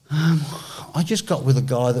 I just got with a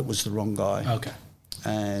guy that was the wrong guy. Okay.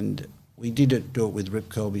 And we did do it with Rip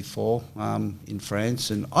Curl before in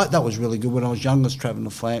France. And that was really good. When I was young, I was travelling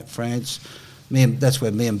to France, That's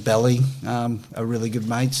where me and Belly are really good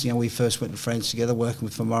mates. We first went to France together working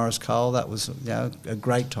with Morris Cole. That was a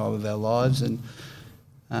great time of our lives, and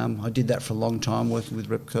I did that for a long time, working with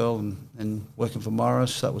Rip Curl and working for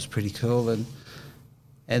Morris. That was pretty cool, and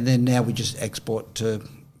then now we just export to,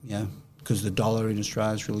 because the dollar in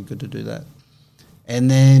Australia is really good to do that. And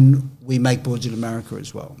then we make boards in America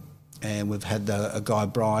as well, and we've had a guy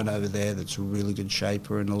Brian over there that's a really good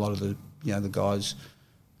shaper, and a lot of the the guys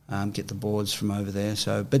get the boards from over there.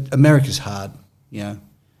 So, but America's hard,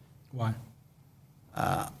 Why?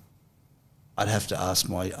 I'd have to ask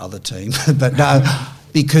my other team, but no,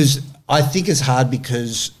 because I think it's hard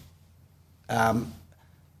because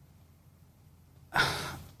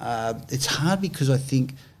it's hard because I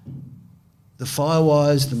think the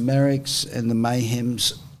Firewires, the Merricks and the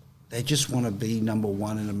Mayhems, they just want to be number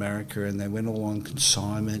one in America, and they went all on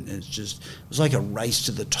consignment, and it was like a race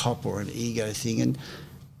to the top or an ego thing, and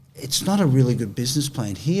it's not a really good business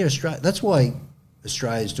plan here. That's why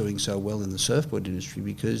Australia's doing so well in the surfboard industry,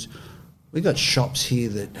 because we've got shops here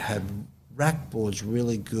that have rack boards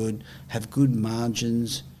really good, have good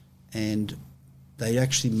margins, and they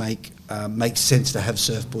actually make sense to have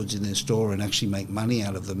surfboards in their store and actually make money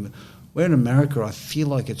out of them. Where in America, I feel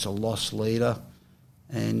like it's a lost leader,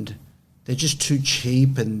 and they're just too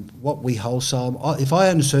cheap. And what we wholesale, if I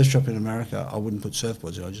owned a surf shop in America, I wouldn't put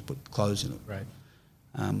surfboards in. I'd just put clothes in it. Right.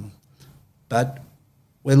 But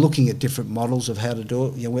we're looking at different models of how to do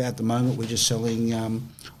it. At the moment we're just selling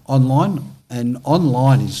online, and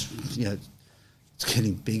online is it's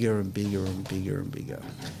getting bigger and bigger and bigger and bigger.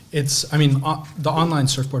 The online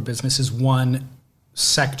surfboard business is one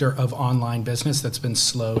sector of online business that's been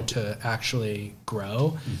slow to actually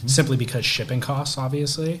grow, simply because shipping costs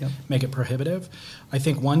obviously make it prohibitive. I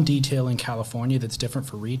think one detail in California that's different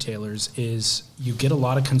for retailers is you get a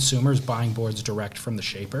lot of consumers buying boards direct from the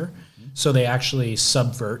shaper, so they actually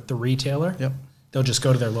subvert the retailer. Yep. They'll just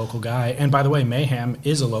go to their local guy, and by the way, Mayhem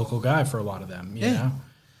is a local guy for a lot of them. You know?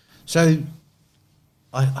 So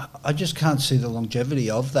I just can't see the longevity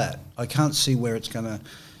of that. I can't see where it's going to.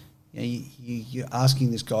 You're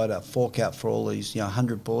asking this guy to fork out for all these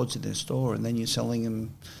 100 boards in their store, and then you're selling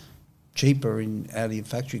them cheaper out of your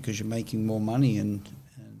factory because you're making more money. And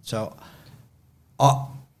so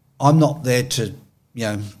I'm not there to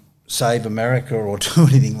save America or do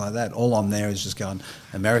anything like that. All I'm there is just going,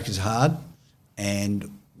 America's hard, and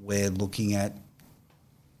we're looking at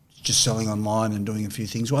just selling online and doing a few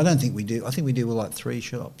things. Well, I don't think we do. I think we do with like 3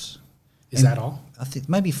 shops. Is that all? I think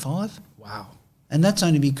maybe 5. Wow. And that's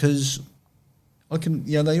only because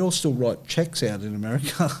they all still write checks out in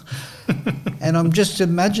America. And I'm just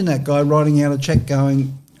imagine that guy writing out a check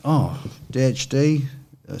going, DHD,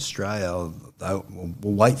 Australia, we'll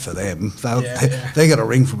wait for them. They got a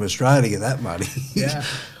ring from Australia to get that money. Yeah.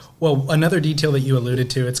 Well, another detail that you alluded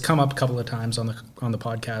to, it's come up a couple of times on the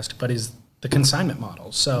podcast, but is the consignment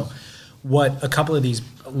model. So what a couple of these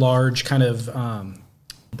large kind of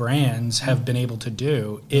brands have been able to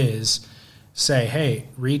do is say, hey,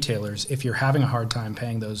 retailers, if you're having a hard time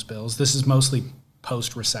paying those bills, this is mostly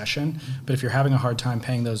post-recession, but if you're having a hard time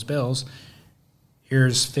paying those bills,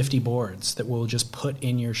 here's 50 boards that we'll just put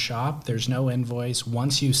in your shop. There's no invoice.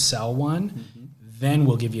 Once you sell one, then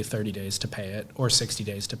we'll give you 30 days to pay it or 60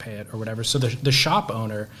 days to pay it or whatever. So the shop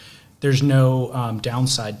owner, there's no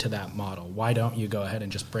downside to that model. Why don't you go ahead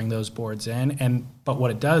and just bring those boards in? But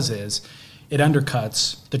what it does is it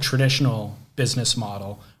undercuts the traditional business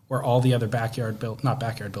model where all the other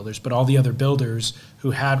all the other builders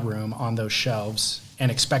who had room on those shelves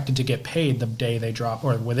and expected to get paid the day they drop,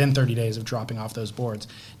 or within 30 days of dropping off those boards,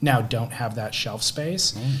 now don't have that shelf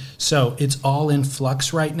space. So it's all in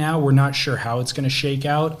flux right now. We're not sure how it's going to shake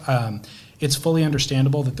out. It's fully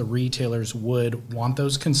understandable that the retailers would want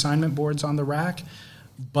those consignment boards on the rack,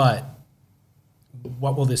 but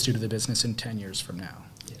what will this do to the business in 10 years from now?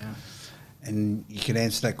 Yeah. And you can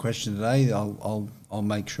answer that question today. I'll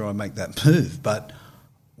make sure I make that move. But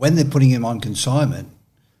when they're putting them on consignment,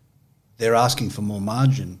 they're asking for more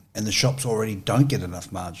margin, and the shops already don't get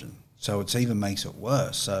enough margin. So it even makes it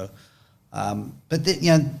worse. So, but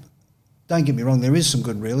don't get me wrong. There is some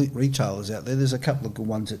good retailers out there. There's a couple of good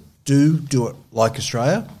ones that do it like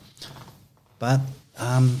Australia, but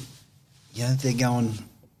they're going.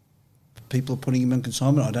 People are putting them in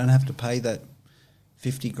consignment. I don't have to pay that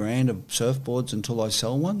 $50,000 of surfboards until I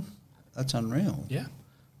sell one. That's unreal. Yeah.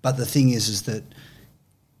 But the thing is that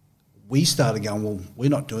we started going, well, we're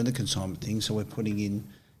not doing the consignment thing, so we're putting in,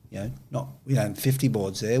 we don't have 50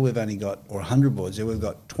 boards there. We've only got, or 100 boards there. We've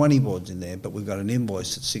got 20 boards in there, but we've got an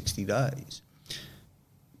invoice at 60 days.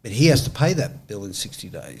 But he has to pay that bill in 60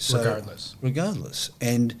 days. Regardless.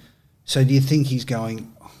 And So do you think he's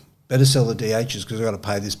going, better sell the DHs because I've got to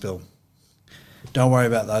pay this bill? Don't worry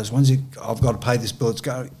about those ones. I've got to pay this bill.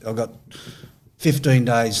 I've got 15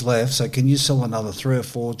 days left, so can you sell another 3 or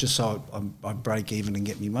 4 just so I break even and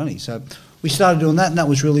get me money? So we started doing that, and that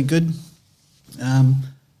was really good.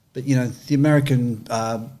 But, you know, the American,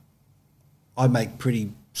 I make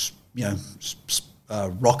pretty, you know,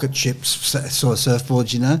 rocket ships sort of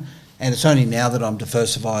surfboards, you know, and it's only now that I'm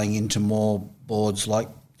diversifying into more boards like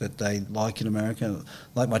that they like in America.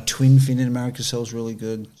 Like my twin fin in America sells really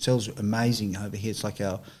good, sells amazing over here. It's like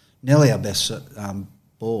nearly our best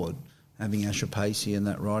board, having Asher Pacey and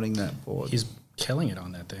that riding that board. He's killing it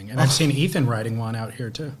on that thing. And I've seen Ethan riding one out here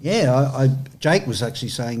too. Yeah, Jake was actually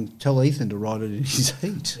saying, tell Ethan to ride it in his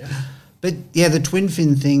heat. Yeah. But yeah, the twin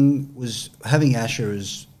fin thing was, having Asher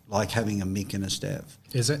is like having a Mick and a Stav.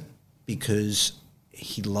 Is it? Because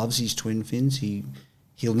he loves his twin fins.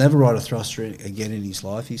 He'll never ride a thruster again in his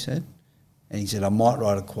life, he said. And he said, I might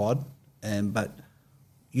ride a quad. But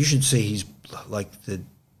you should see his, like the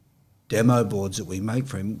demo boards that we make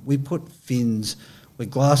for him. We put fins, we're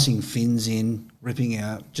glassing fins in, ripping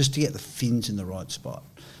out, just to get the fins in the right spot.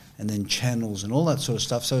 And then channels and all that sort of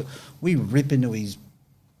stuff. So we rip into his,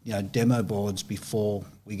 you know, demo boards before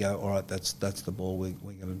we go, all right, that's the ball we're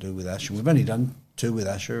going to do with Asher. We've only done 2 with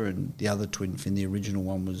Asher, and the other twin fin, the original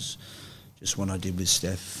one, was just one I did with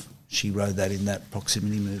Steph. She rode that in that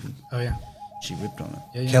proximity movie. Oh, yeah. She ripped on it.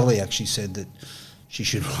 Yeah, yeah. Kelly actually said that she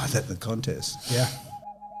should ride that in the contest. Yeah.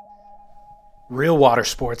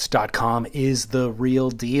 RealWatersports.com is the real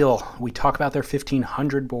deal. We talk about their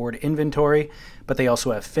 1,500 board inventory, but they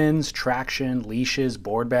also have fins, traction, leashes,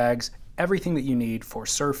 board bags, everything that you need for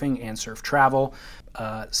surfing and surf travel.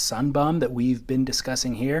 Sunbum that we've been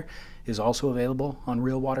discussing here is also available on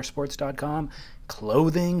RealWatersports.com.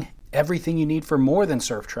 Clothing, everything you need for more than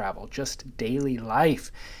surf travel, just daily life.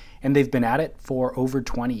 And they've been at it for over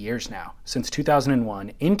 20 years now, since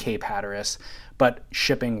 2001 in Cape Hatteras, but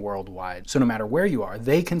shipping worldwide. So no matter where you are,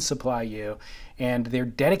 they can supply you, and they're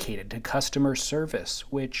dedicated to customer service,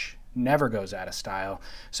 which never goes out of style.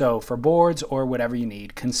 So for boards or whatever you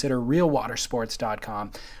need, consider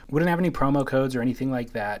RealWatersports.com. We don't have any promo codes or anything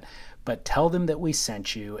like that, but tell them that we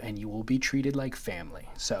sent you and you will be treated like family.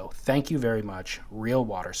 So thank you very much,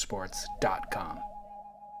 RealWatersports.com.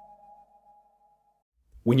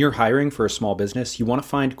 When you're hiring for a small business, you want to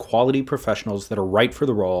find quality professionals that are right for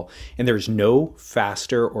the role, and there's no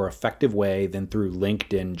faster or effective way than through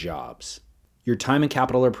LinkedIn Jobs. Your time and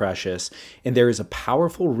capital are precious, and there is a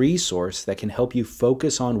powerful resource that can help you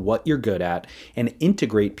focus on what you're good at and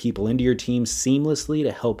integrate people into your team seamlessly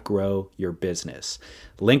to help grow your business.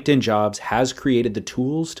 LinkedIn Jobs has created the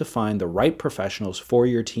tools to find the right professionals for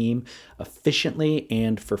your team efficiently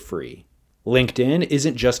and for free. LinkedIn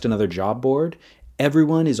isn't just another job board.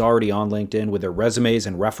 Everyone is already on LinkedIn with their resumes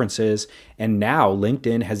and references, and now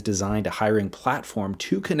LinkedIn has designed a hiring platform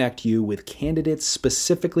to connect you with candidates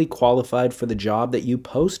specifically qualified for the job that you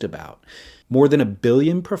post about. More than 1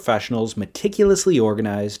 billion professionals meticulously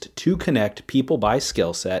organized to connect people by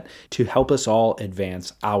skill set to help us all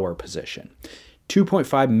advance our position.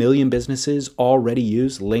 2.5 million businesses already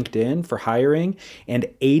use LinkedIn for hiring, and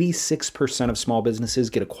 86% of small businesses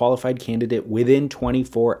get a qualified candidate within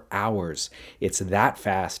 24 hours. It's that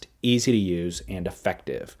fast, easy to use, and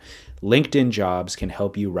effective. LinkedIn Jobs can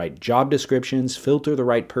help you write job descriptions, filter the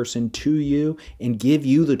right person to you, and give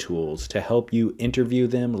you the tools to help you interview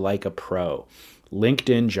them like a pro.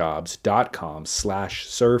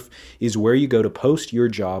 LinkedInjobs.com/surf is where you go to post your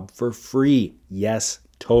job for free. Yes,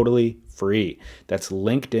 totally free. That's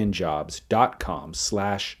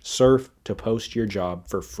LinkedInjobs.com/surf to post your job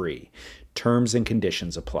for free. Terms and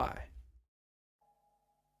conditions apply.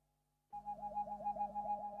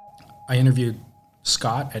 I interviewed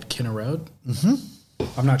Scott at Kinner Road. Mm-hmm.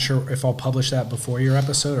 I'm not sure if I'll publish that before your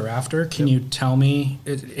episode or after. Can you tell me,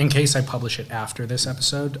 in case I publish it after this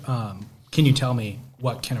episode, can you tell me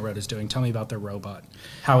what Kinner Road is doing? Tell me about their robot,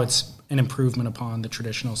 how it's an improvement upon the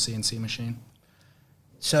traditional CNC machine.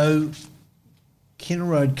 So Kinner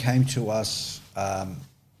Road came to us about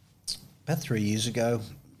 3 years ago,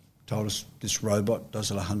 told us this robot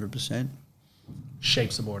does it 100%.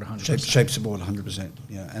 Shapes the board 100%. Shapes the board 100%,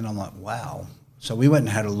 yeah. And I'm like, wow. So we went and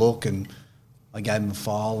had a look, and I gave him a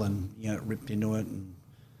file, and, you know, it ripped into it.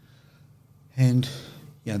 And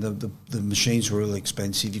you know, the machines were really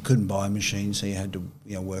expensive. You couldn't buy machines, so you had to,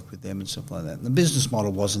 you know, work with them and stuff like that. And the business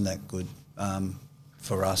model wasn't that good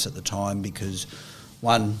for us at the time because,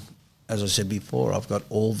 one, as I said before, I've got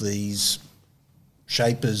all these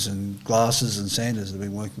shapers and glassers and sanders that have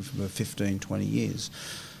been working for 15, 20 years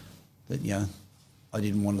that, you know, I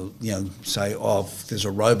didn't want to, say, if there's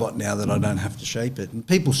a robot now that I don't have to shape it. And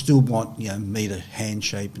people still want, me to hand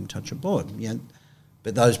shape and touch a board.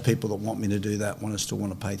 But those people that want me to do that still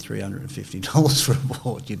want to pay $350 for a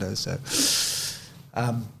board, so.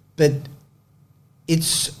 But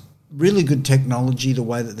it's really good technology the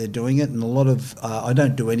way that they're doing it, and a lot of I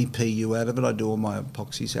don't do any PU out of it. I do all my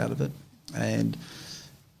epoxies out of it, and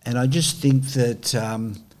I just think that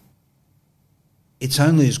it's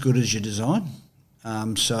only as good as your design.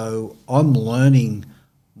 So I'm learning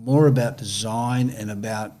more about design and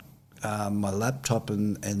about my laptop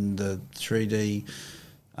and the 3D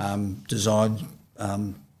design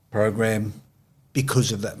program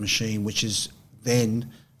because of that machine, which is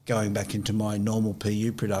then going back into my normal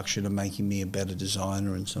PU production and making me a better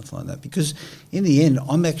designer and stuff like that. Because in the end,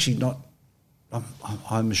 I'm actually not,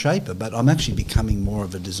 I'm a shaper, but I'm actually becoming more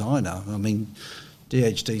of a designer. I mean,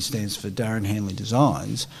 DHD stands for Darren, Handley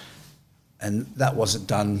Designs, and that wasn't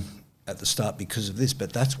done at the start because of this,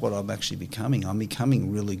 but that's what I'm actually becoming. I'm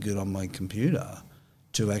becoming really good on my computer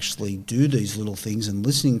to actually do these little things and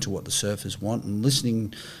listening to what the surfers want and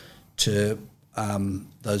listening to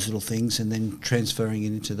those little things, and then transferring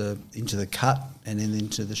it into the cut and then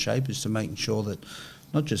into the shapers to making sure that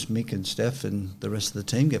not just Mick and Steph and the rest of the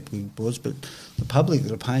team get big boards, but the public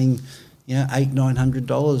that are paying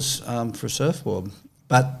 $800-900 for a surfboard.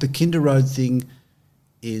 But the Kinder Road thing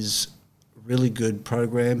is a really good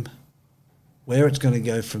program. Where it's going to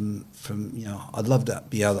go from I'd love to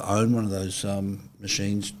be able to own one of those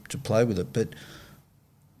machines to play with it, but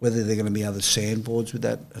whether they're going to be able to sandboards with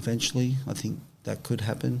that eventually, I think that could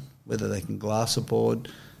happen. Whether they can glass a board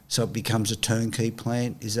so it becomes a turnkey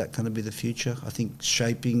plant, is that going to be the future? I think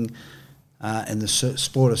shaping and the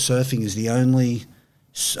sport of surfing is the only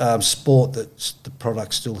sport that the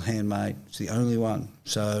product's still handmade. It's the only one.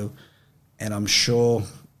 So, and I'm sure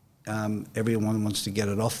everyone wants to get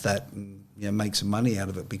it off that and make some money out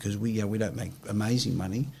of it, because we don't make amazing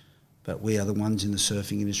money, but we are the ones in the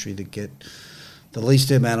surfing industry that get the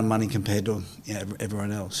least amount of money compared to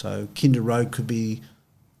everyone else. So Kinder Road could be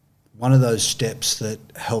one of those steps that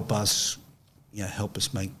help us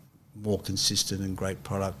make more consistent and great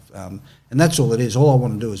product. And that's all it is. All I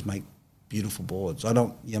want to do is make beautiful boards. I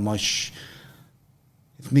don't, if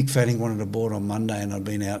Mick Fanning wanted a board on Monday and I'd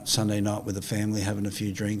been out Sunday night with the family having a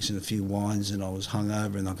few drinks and a few wines and I was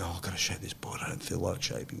hungover and I go, I've got to shape this board. I don't feel like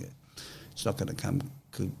shaping it. It's not going to come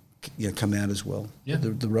out as well. Yeah.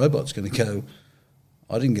 The robot's going to go,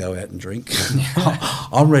 I didn't go out and drink.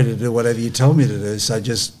 I'm ready to do whatever you tell me to do. So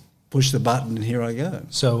just push the button and here I go.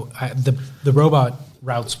 So the robot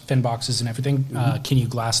routes fin boxes and everything. Mm-hmm. Can you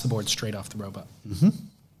glass the board straight off the robot? Mm-hmm.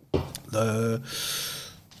 The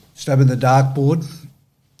stab in the dark board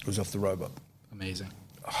was off the robot. Amazing.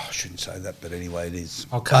 Oh, I shouldn't say that, but anyway, it is.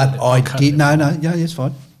 I'll cut it. No, it's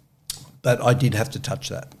fine. But I did have to touch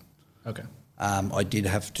that. Okay. I did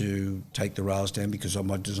have to take the rails down because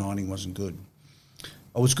my designing wasn't good.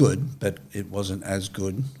 I was good, but it wasn't as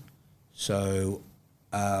good. So,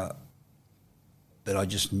 but I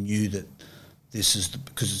just knew that this is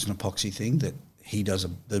because it's an epoxy thing that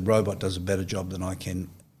the robot does a better job than I can,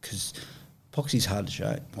 because epoxy's hard to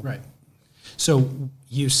shape. Right. So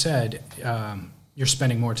you said you're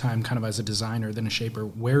spending more time kind of as a designer than a shaper.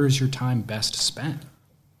 Where is your time best spent?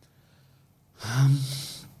 I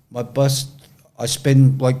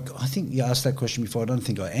spend, I think you asked that question before. I don't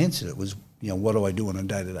think I answered it. Was, what do I do on a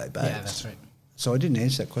day-to-day basis? Yeah, that's right. So I didn't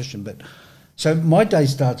answer that question. But so my day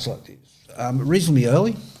starts like this, reasonably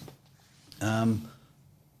early. I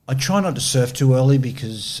try not to surf too early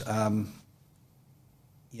because, I'll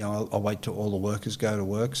wait till all the workers go to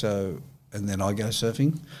work, and then I go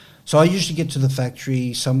surfing. So I usually get to the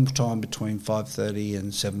factory sometime between 5:30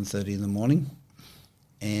 and 7:30 in the morning,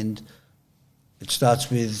 and it starts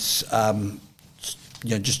with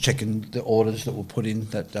just checking the orders that were put in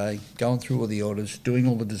that day, going through all the orders, doing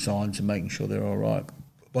all the designs and making sure they're all right.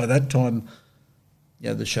 By that time,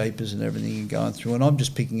 the shapers and everything are going through, and I'm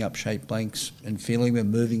just picking up shape blanks and feeling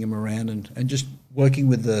them, moving them around, and just working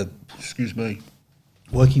with the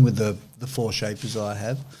four shapers that I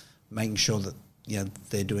have, making sure that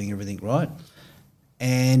they're doing everything right.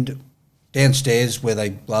 And downstairs where they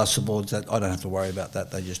blast the boards, that I don't have to worry about that.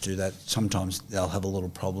 They just do that. Sometimes they'll have a little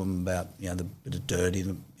problem about the bit of dirt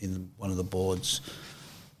in one of the boards,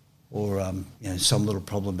 or some little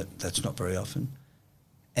problem, but that's not very often.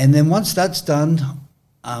 And then once that's done,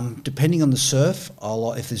 depending on the surf,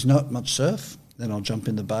 if there's not much surf, then I'll jump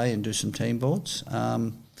in the bay and do some team boards.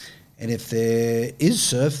 And if there is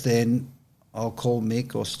surf, then I'll call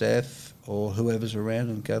Mick or Steph or whoever's around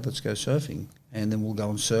and go, let's go surfing. And then we'll go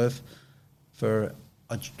and surf for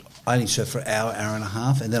I only surf for an hour, hour and a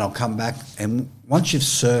half, and then I'll come back. And once you've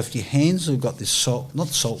surfed, your hands have got this not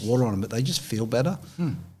salt water on them, but they just feel better.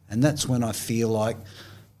 And that's when I feel like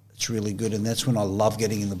it's really good. And that's when I love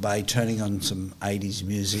getting in the bay, turning on some 80s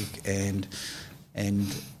music,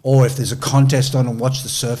 or if there's a contest on, and watch the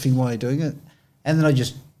surfing while you're doing it. And then I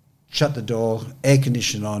just shut the door, air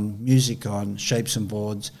condition on, music on, shape some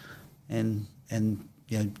boards, and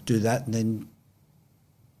do that, and then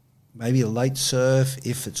maybe a late surf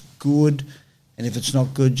if it's good, and if it's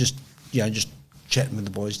not good, just chatting with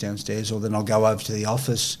the boys downstairs, or then I'll go over to the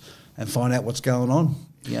office and find out what's going on.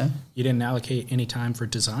 You didn't allocate any time for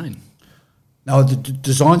design? No, the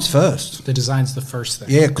design's first. The design's the first thing.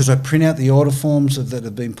 Yeah, because I print out the order forms that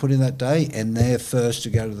have been put in that day, and they're first to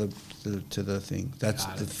go to the thing. That's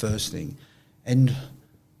the first thing. And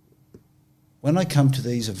when I come to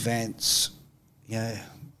these events,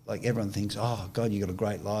 like everyone thinks, oh, God, you got a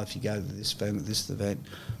great life. You go to this event.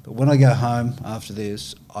 But when I go home after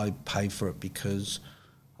this, I pay for it because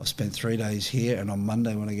I've spent 3 days here, and on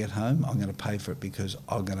Monday when I get home, I'm going to pay for it because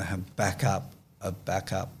I'm going to have a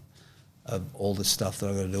backup of all the stuff that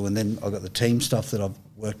I've got to do. And then I've got the team stuff that I've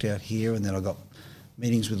worked out here, and then I've got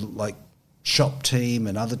meetings with, like, shop team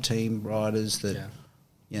and other team riders that,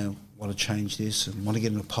 want to change this and want to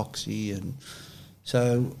get an epoxy. And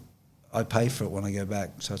so I pay for it when I go back,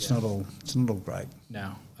 so it's not all great.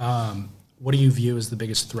 No. What do you view as the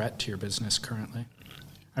biggest threat to your business currently?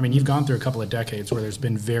 I mean, you've gone through a couple of decades where there's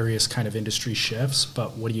been various kind of industry shifts,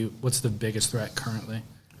 but what's the biggest threat currently?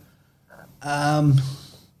 I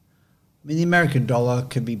mean, the American dollar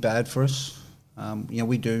can be bad for us.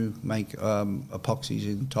 We do make epoxies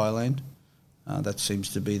in Thailand. That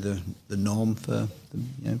seems to be the norm for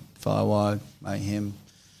Firewire, Mayhem.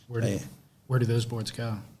 Where do those boards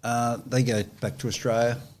go? They go back to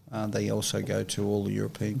Australia. They also go to all the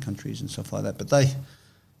European countries and stuff like that. But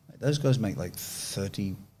those guys make like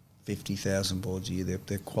 30, 50,000 boards a year.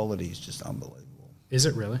 Their quality is just unbelievable. Is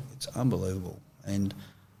it really? It's unbelievable. And,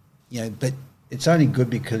 but it's only good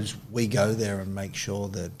because we go there and make sure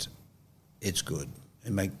that it's good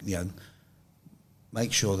and make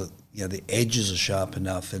sure that, the edges are sharp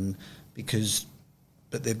enough,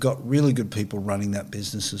 but they've got really good people running that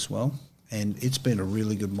business as well. And it's been a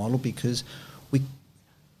really good model because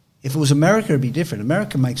if it was America, it'd be different.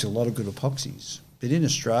 America makes a lot of good epoxies, but in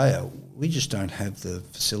Australia, we just don't have the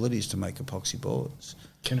facilities to make epoxy boards.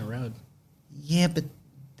 Kinner Road. Yeah, but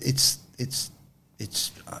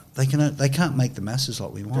they can't make the masses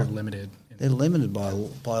like we want. They're limited. They're limited by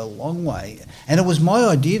a long way. And it was my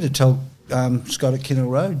idea to tell Scott at Kinner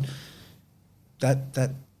Road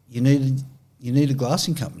that you need a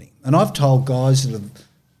glassing company. And I've told guys that have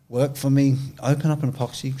worked for me, open up an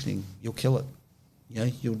epoxy thing, you'll kill it.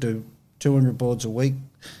 You'll do 200 boards a week.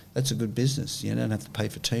 That's a good business. You don't have to pay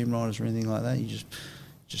for team riders or anything like that. You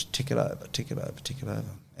just tick it over.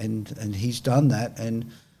 And he's done that.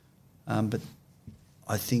 And but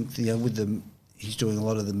I think he's doing a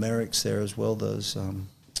lot of the Merricks there as well, those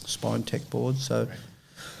spine tech boards. So, right.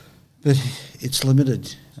 But it's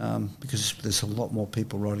limited because there's a lot more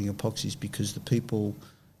people riding epoxies because the people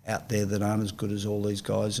out there that aren't as good as all these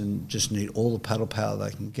guys and just need all the paddle power they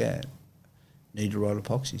can get need to ride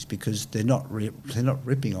epoxies because they're not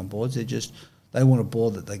ripping on boards. They want a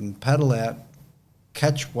board that they can paddle out,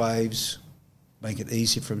 catch waves, make it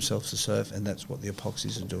easy for themselves to surf, and that's what the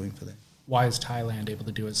epoxies are doing for them. Why is Thailand able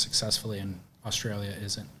to do it successfully and Australia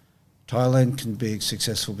isn't? Thailand can be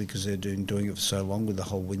successful because they're doing it for so long with the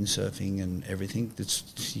whole windsurfing and everything.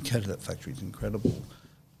 You go to that factory, it's incredible.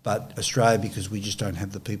 But Australia, because we just don't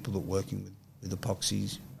have the people that are working with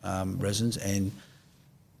epoxies, resins, and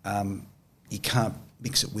you can't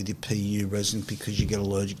mix it with your PU resin because you get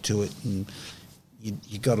allergic to it, and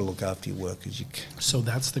you got to look after your workers. So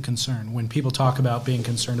that's the concern. When people talk about being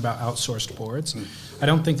concerned about outsourced boards, I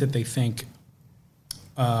don't think that they think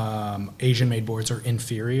Asian-made boards are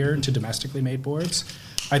inferior to domestically made boards.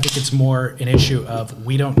 I think it's more an issue of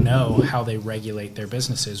we don't know how they regulate their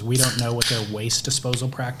businesses. We don't know what their waste disposal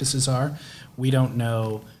practices are. We don't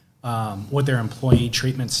know what their employee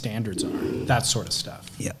treatment standards are, that sort of stuff.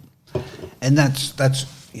 Yeah. And that's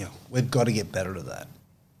we've got to get better at that.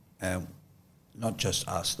 Not just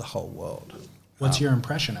us, the whole world. What's your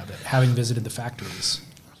impression of it, having visited the factories?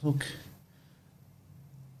 Look,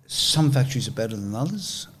 some factories are better than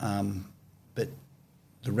others, but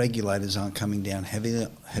the regulators aren't coming down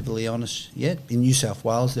heavily on us yet. In New South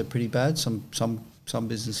Wales, they're pretty bad. Some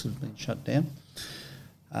businesses have been shut down.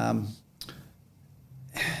 And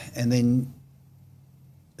then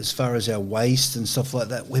as far as our waste and stuff like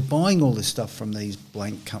that, we're buying all this stuff from these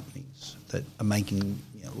blank companies that are making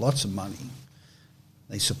lots of money.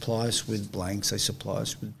 They supply us with blanks, they supply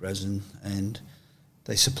us with resin, and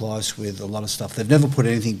they supply us with a lot of stuff. They've never put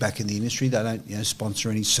anything back in the industry. They don't,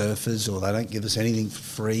 sponsor any surfers, or they don't give us anything for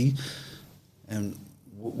free. And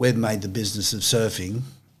we've made the business of surfing,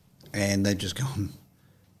 and they've just gone,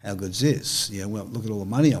 how good's this? Well, look at all the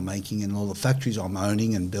money I'm making and all the factories I'm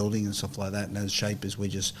owning and building and stuff like that. And as shapers, we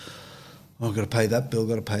just, I've got to pay that bill,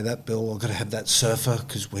 I've got to have that surfer,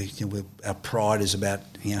 because our pride is about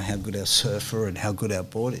how good our surfer and how good our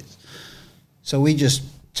board is. So we just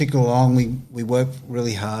tick along. We work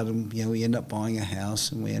really hard, and we end up buying a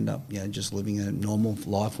house, and we end up just living a normal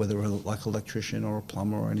life, whether we're like an electrician or a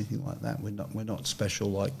plumber or anything like that. We're not special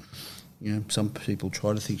like some people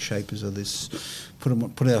try to think shapers are this,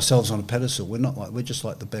 put ourselves on a pedestal. We're just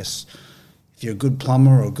like the best. If you're a good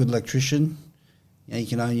plumber or a good electrician, you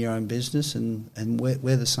can own your own business, and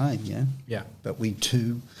we're the same, Yeah. But we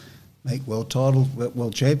do make world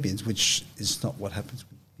champions, which is not what happens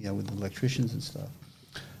with electricians and stuff.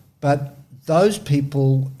 But those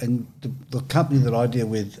people and the company that I deal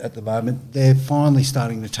with at the moment, they're finally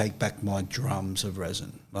starting to take back my drums of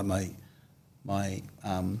resin, like my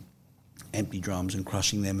empty drums, and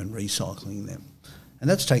crushing them and recycling them. And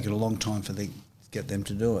that's taken a long time to get them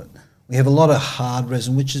to do it. We have a lot of hard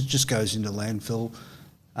resin, which just goes into landfill.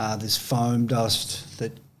 There's foam dust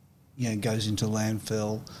that goes into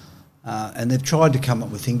landfill, and they've tried to come up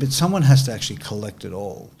with things, but someone has to actually collect it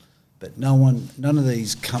all. But none of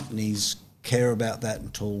these companies care about that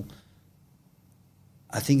until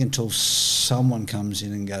someone comes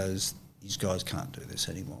in and goes, these guys can't do this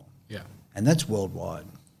anymore. Yeah. And that's worldwide.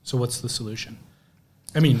 So what's the solution?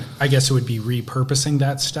 I mean, I guess it would be repurposing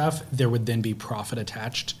that stuff. There would then be profit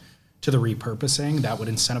attached to the repurposing. That would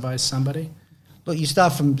incentivize somebody. Look, you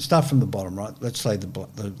start from the bottom, right? Let's say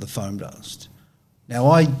the foam dust. Now,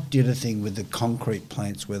 I did a thing with the concrete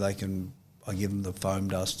plants where I give them the foam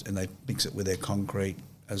dust and they mix it with their concrete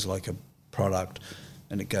as like a product,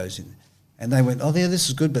 and it goes in. And they went, oh, yeah, this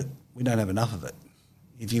is good, but we don't have enough of it.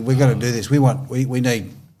 We're going to do this, we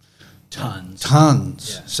need tons.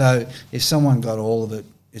 Yeah. So if someone got all of it,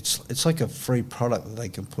 it's like a free product that they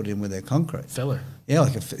can put in with their concrete. Filler. Yeah,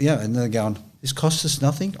 and they're going, this costs us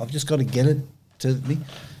nothing. I've just got to get it to me.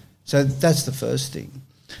 So that's the first thing.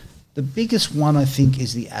 The biggest one, I think,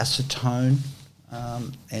 is the acetone,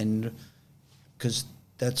 and because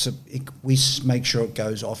we make sure it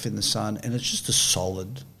goes off in the sun, and it's just a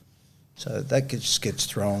solid. So that just gets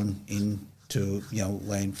thrown into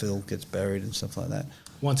landfill, gets buried and stuff like that.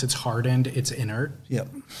 Once it's hardened, it's inert? Yep.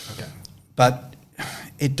 Okay. But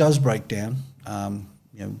it does break down,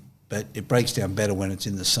 but it breaks down better when it's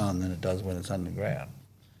in the sun than it does when it's underground.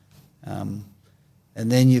 And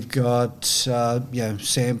then you've got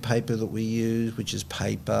sandpaper that we use, which is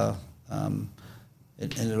paper, and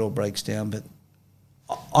it all breaks down. But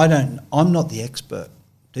I'm not the expert.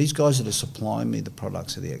 These guys that are supplying me the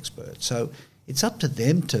products are the experts. So it's up to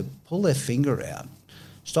them to pull their finger out,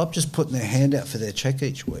 stop just putting their hand out for their check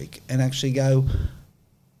each week, and actually go,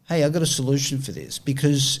 hey, I've got a solution for this,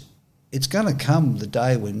 because it's going to come the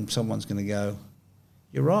day when someone's going to go,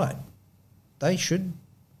 you're right, they should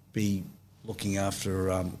be looking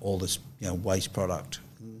after all this waste product,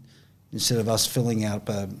 instead of us filling out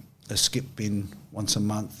a skip bin once a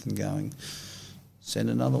month and going, send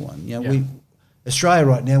another one. Australia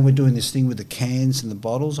right now, we're doing this thing with the cans and the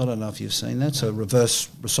bottles. I don't know if you've seen that. So reverse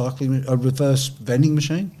vending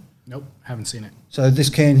machine. Nope, haven't seen it. So this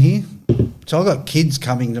can here, so I've got kids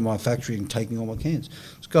coming to my factory and taking all my cans.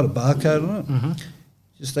 It's got a barcode on it. Mm-hmm.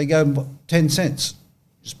 Just they go 10 cents.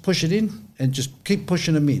 Just push it in and just keep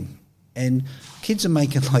pushing them in. And kids are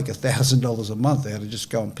making like $1,000 a month out of just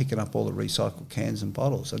going picking up all the recycled cans and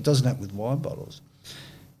bottles. So it doesn't happen with wine bottles.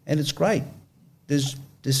 And it's great. There's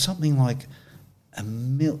something like a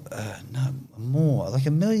million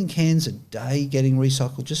cans a day getting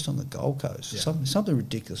recycled just on the Gold Coast. Yeah. Something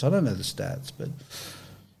ridiculous. I don't know the stats, but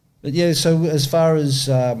yeah. So as far as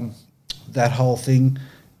that whole thing,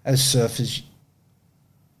 as surfers,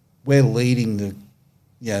 we're leading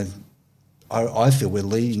I feel we're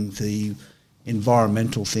leading the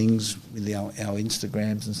environmental things with our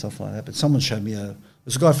Instagrams and stuff like that. But someone showed me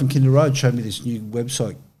there's a guy from Kinder Road showed me this new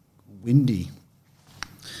website, Windy.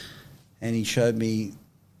 And he showed me,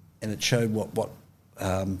 and it showed what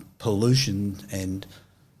pollution and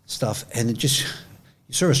stuff, and it just,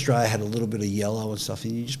 you saw Australia had a little bit of yellow and stuff,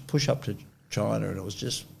 and you just push up to China and it was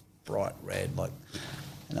just bright red,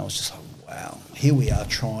 and I was just like, wow, here we are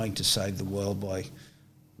trying to save the world by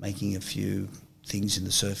making a few things in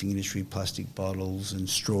the surfing industry, plastic bottles and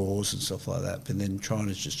straws and stuff like that, but then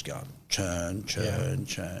China's just going churn.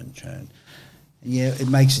 And yeah, it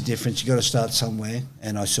makes a difference. You've got to start somewhere,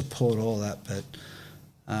 and I support all that. But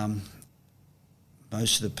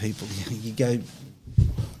most of the people, you go,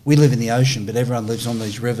 we live in the ocean, but everyone lives on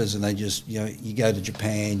these rivers, and they just, you go to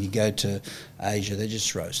Japan, you go to Asia, they just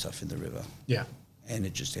throw stuff in the river. Yeah. And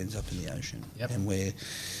it just ends up in the ocean. Yep. And we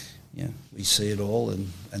see it all, and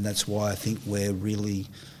that's why I think we're really,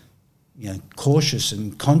 cautious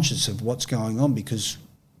and conscious of what's going on, because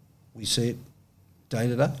we see it day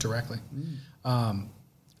to day. Directly.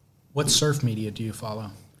 What surf media do you follow?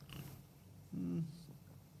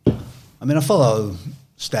 I mean, I follow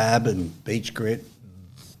Stab and Beach Grit.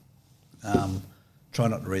 Try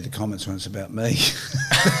not to read the comments when it's about me.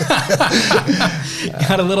 You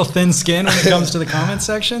got a little thin skin when it comes to the comments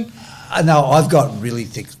section? No, I've got really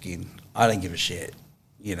thick skin. I don't give a shit.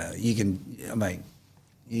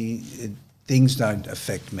 Things don't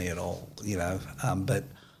affect me at all, but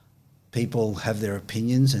people have their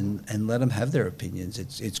opinions, and let them have their opinions.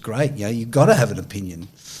 It's great. You've got to have an opinion.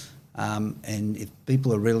 And if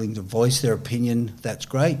people are willing to voice their opinion, that's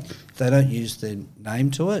great. If they don't use their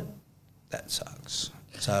name to it, that sucks.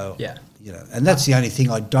 So, yeah. And that's the only thing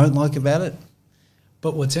I don't like about it.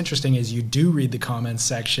 But what's interesting is you do read the comments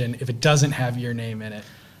section if it doesn't have your name in it.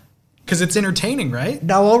 Because it's entertaining, right?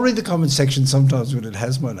 No, I'll read the comments section sometimes when it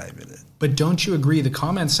has my name in it. But don't you agree the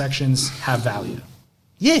comment sections have value?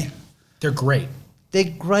 Yeah. They're great. They're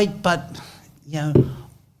great, but,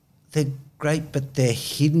 but they're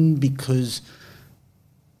hidden because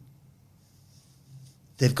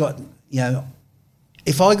they've got,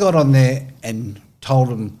 if I got on there and told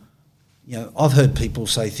them, I've heard people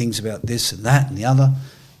say things about this and that and the other,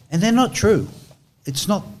 and they're not true. It's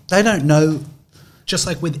not, they don't know. Just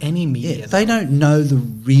like with any media. Yeah, they don't know the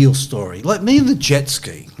real story. Like me and the jet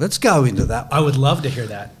ski. Let's go into that one. I would love to hear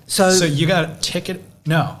that. So you got a ticket?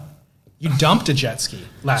 No. You dumped a jet ski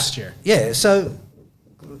last year. Yeah, so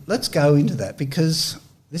let's go into that, because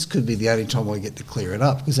this could be the only time I get to clear it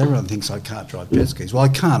up, because everyone thinks I can't drive jet skis. Well, I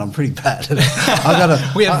can't. I'm pretty bad at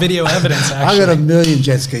it. We have video evidence, actually. I got a million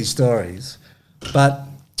jet ski stories. But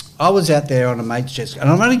I was out there on a mate's jet ski, and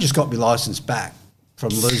I've only just got my licence back from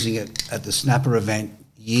losing it at the Snapper event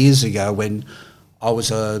years ago, when I was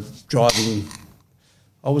driving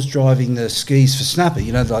the skis for Snapper,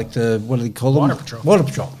 like the, what do they call them? Water Patrol. Water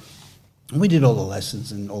Patrol. And we did all the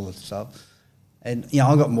lessons and all that stuff. And,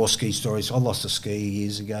 I got more ski stories. I lost a ski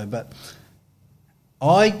years ago, but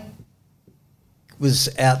I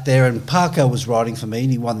was out there, and Parker was riding for me,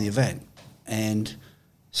 and he won the event. And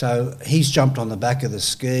so he's jumped on the back of the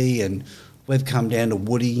ski, and we've come down to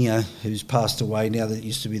Woody, who's passed away now, that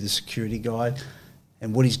used to be the security guide.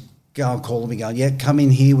 And Woody's calling me, going, yeah, come in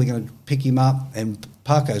here, we're going to pick him up. And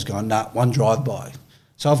Parko's going, nah, one drive-by.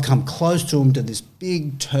 So I've come close to him to this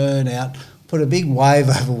big turnout, put a big wave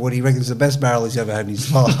over Woody. He reckons the best barrel he's ever had in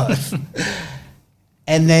his life.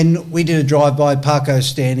 And then we did a drive-by, Parko's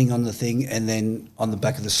standing on the thing, and then on the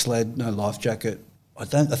back of the sled, no life jacket. I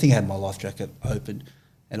think I had my life jacket open,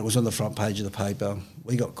 and it was on the front page of the paper.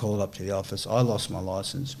 We got called up to the office. I lost my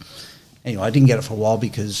licence. Anyway, I didn't get it for a while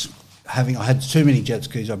because I had too many jet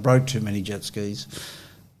skis. I broke too many jet skis.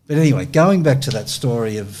 But anyway, going back to that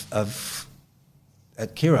story of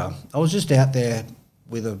at Kirra, I was just out there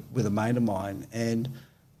with a mate of mine, and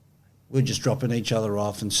we're just dropping each other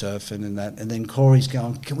off and surfing and that. And then Corey's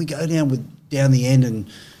going, can we go down the end and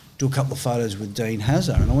do a couple of photos with Dean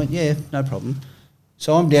Hazard? And I went, yeah, no problem.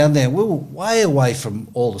 So I'm down there. We were way away from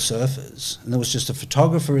all the surfers, and there was just a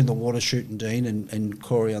photographer in the water shooting Dean and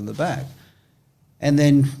Corey on the back. And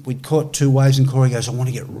then we'd caught two waves, and Corey goes, I want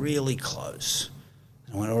to get really close.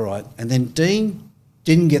 And I went, all right. And then Dean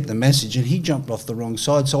didn't get the message, and he jumped off the wrong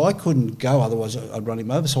side, so I couldn't go, otherwise I'd run him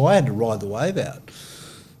over. So I had to ride the wave out.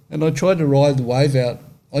 And I tried to ride the wave out.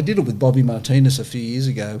 I did it with Bobby Martinez a few years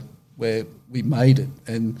ago, where we made it,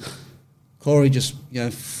 and Corey just,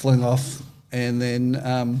 fling off, and then,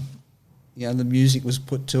 the music was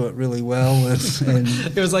put to it really well. And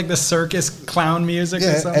it was like the circus clown music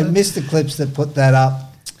or something? And Mr. Clips that put that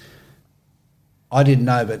up, I didn't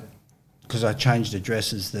know, but because I changed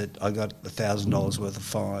addresses, that I got $1,000 worth of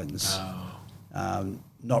fines. Oh.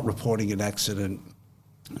 Not reporting an accident,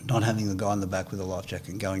 not having the guy in the back with a life jacket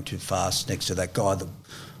and going too fast next to that guy that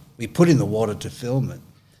we put in the water to film it.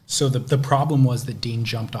 So the problem was that Dean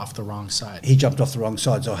jumped off the wrong side. He jumped off the wrong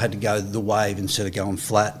side, so I had to go the wave instead of going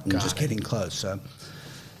flat and getting close. So,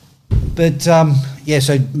 but so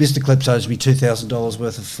Mr. Clips owes me $2,000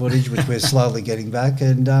 worth of footage, which we're slowly getting back,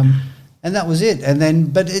 and that was it. And then,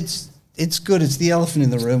 but it's good. It's the elephant in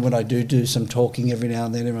the room when I do some talking every now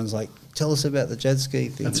and then. Everyone's like, "Tell us about the jet ski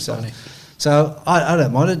thing." That's funny. So I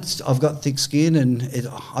don't mind it. I've got thick skin, and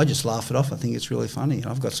I just laugh it off. I think it's really funny.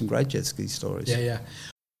 I've got some great jet ski stories. Yeah.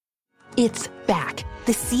 It's back.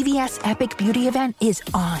 The CVS Epic Beauty event is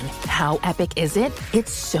on. How epic is it?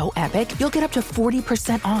 It's so epic, you'll get up to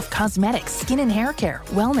 40% off cosmetics, skin and hair care,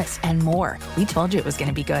 wellness, and more. We told you it was going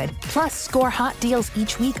to be good. Plus, score hot deals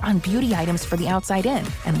each week on beauty items for the outside in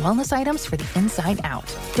and wellness items for the inside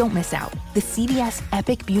out. Don't miss out. The CVS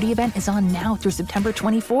Epic Beauty event is on now through September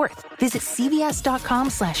 24th. Visit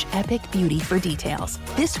cvs.com/epicbeauty for details.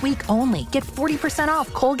 This week only, get 40%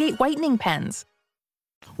 off Colgate whitening pens.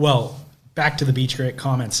 Well, back to the Beach Grit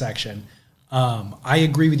comment section. I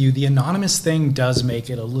agree with you. The anonymous thing does make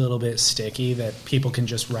it a little bit sticky that people can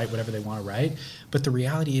just write whatever they want to write. But the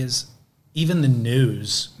reality is, even the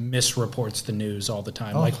news misreports the news all the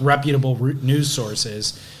time. Like reputable news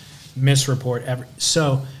sources misreport every.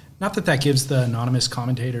 So, not that gives the anonymous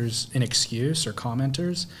commentators an excuse or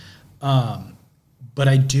commenters, but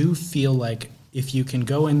I do feel like if you can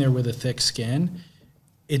go in there with a thick skin,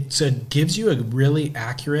 it gives you a really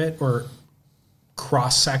accurate or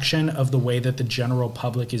cross-section of the way that the general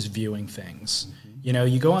public is viewing things. Mm-hmm. You know,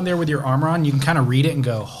 you go on there with your armor on, you can kind of read it and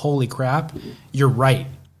go, holy crap, you're right.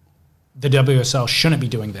 The WSL shouldn't be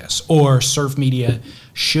doing this. Or surf media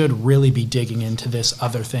should really be digging into this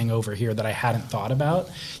other thing over here that I hadn't thought about.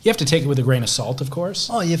 You have to take it with a grain of salt, of course.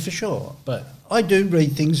 Oh, yeah, for sure. But I do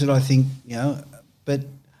read things that I think, but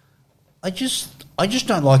I just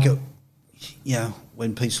don't like it,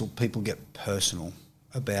 when people get personal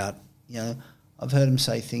about, I've heard them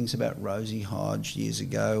say things about Rosie Hodge years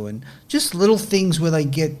ago, and just little things where they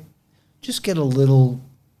get a little,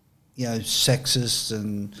 sexist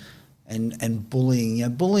and bullying.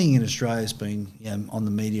 Bullying in Australia has been on the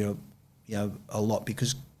media, a lot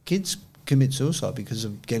because kids commit suicide because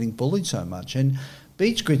of getting bullied so much. And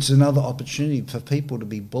Beach Grit's another opportunity for people to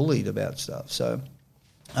be bullied about stuff. So,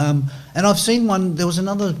 and I've seen one. There was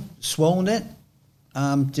another Swolnet.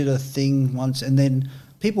 Did a thing once, and then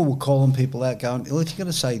people were calling people out, going, "Well, if you're going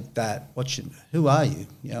to say that, who are you?"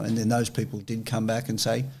 And then those people did come back and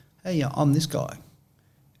say, "Hey, I'm this guy,"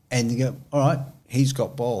 and you go, "All right, he's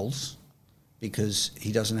got balls because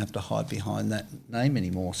he doesn't have to hide behind that name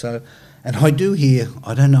anymore." So, and I do hear,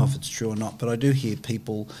 I don't know if it's true or not, but I do hear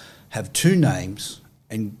people have two names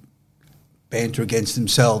and banter against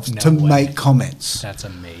themselves make comments. That's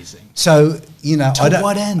amazing. So, to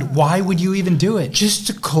what end? Why would you even do it? Just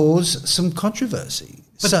to cause some controversy.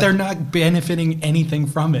 But they're not benefiting anything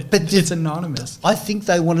from it. But it's anonymous. I think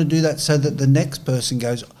they want to do that so that the next person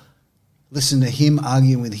goes, listen to him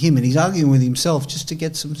arguing with him, and he's arguing with himself just to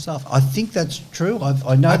get some stuff. I think that's true.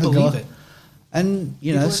 I know. I believe it. And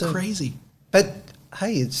people are crazy. But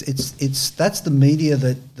hey, it's that's the media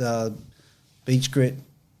that Beach Grit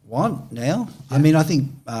want now. Yeah. I mean, I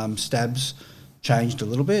think Stab's changed a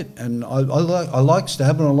little bit, and I like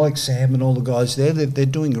Stab and I like Sam and all the guys there. They're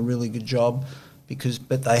doing a really good job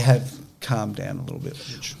but they have calmed down a little bit.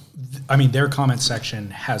 I mean, their comment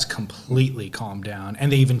section has completely calmed down,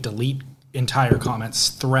 and they even delete entire comments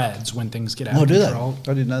threads when things get out of control.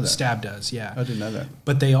 I didn't know that. Stab does, yeah. I didn't know that.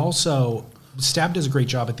 But Stab does a great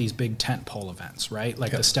job at these big tent pole events, right?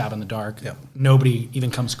 Like the Stab in the Dark. Yep. Nobody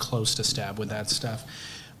even comes close to Stab with that stuff.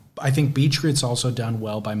 I think Beach Grit's also done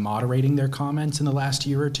well by moderating their comments in the last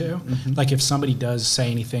year or two. Mm-hmm. Like if somebody does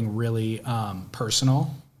say anything really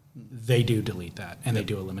personal, they do delete that and they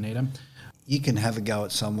do eliminate them. You can have a go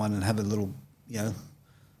at someone and have a little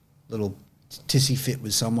tissy fit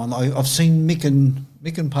with someone. I've seen Mick and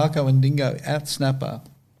Parko and Dingo out snapper.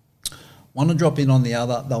 One will drop in on the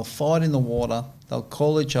other. They'll fight in the water. They'll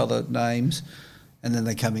call each other names, and then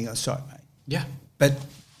they come in and go, "Sorry, mate." Yeah. But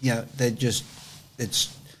they're just it's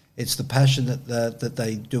the passion that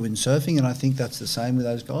they do in surfing, and I think that's the same with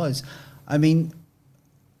those guys. I mean,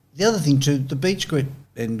 the other thing too, the Beach Grit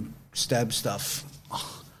and Stab stuff,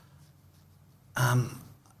 and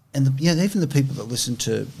even the people that listen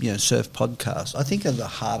to surf podcasts, I think are the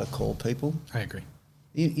harder core people. I agree.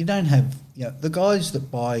 You don't have the guys that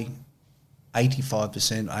buy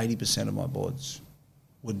 85%, 80% of my boards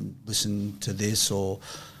wouldn't listen to this, or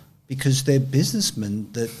because they're businessmen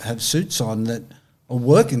that have suits on that are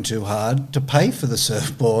working too hard to pay for the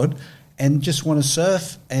surfboard and just want to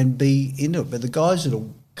surf and be into it. But the guys that are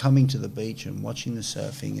coming to the beach and watching the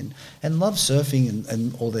surfing and love surfing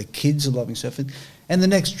and all their kids are loving surfing, and the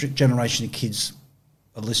next generation of kids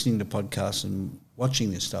are listening to podcasts and watching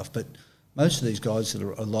this stuff. But most of these guys that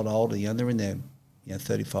are a lot older, they're in their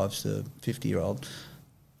 35s to 50-year-old,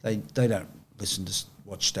 they don't listen to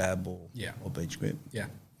watch Stab or Beach Grit. Yeah.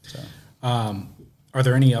 So. Are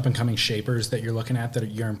there any up-and-coming shapers that you're looking at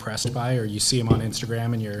that you're impressed by, or you see them on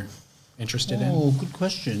Instagram and you're... interested in? Oh, good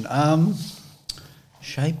question.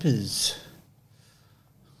 Shapers.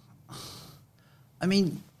 I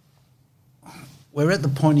mean, we're at the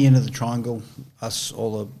pointy end of the triangle, us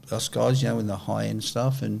guys, in the high end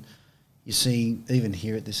stuff, and you see even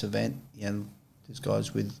here at this event, there's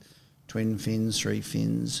guys with twin fins, 3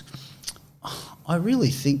 fins. I really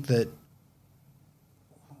think that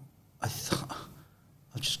I've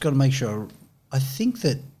just got to make sure. I think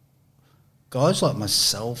that guys like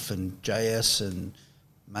myself and JS and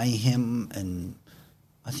Mayhem and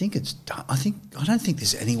I don't think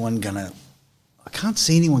there's anyone gonna. I can't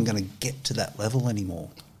see anyone going to get to that level anymore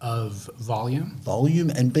of volume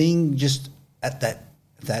and being just at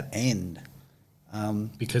that end.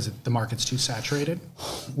 Because the market's too saturated?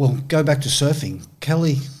 Well, go back to surfing.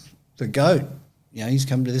 Kelly, the GOAT, he's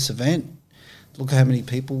come to this event. Look how many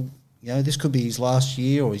people, this could be his last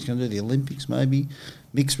year or he's going to do the Olympics maybe.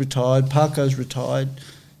 Mick's retired, Parko's retired.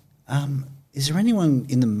 Is there anyone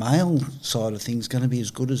in the male side of things going to be as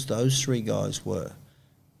good as those 3 guys were?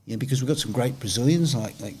 Because we've got some great Brazilians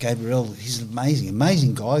like Gabriel. He's an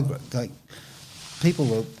amazing guy. Like people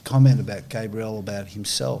will comment about Gabriel, about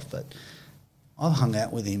himself, but I've hung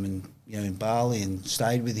out with him and in Bali and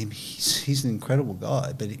stayed with him. He's an incredible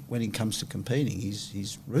guy, but when it comes to competing,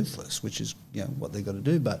 he's ruthless, which is what they've got to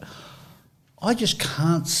do. But I just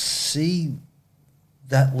can't see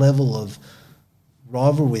that level of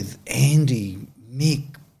rival with Andy, Mick,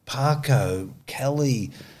 Parko,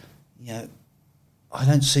 Kelly. I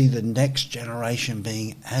don't see the next generation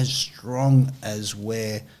being as strong as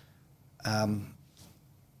where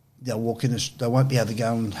they'll walk in. They won't be able to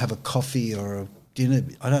go and have a coffee or a dinner.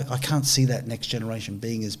 I can't see that next generation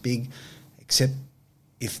being as big, except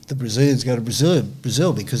if the Brazilians go to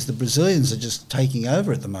Brazil, because the Brazilians are just taking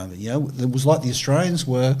over at the moment. It was like the Australians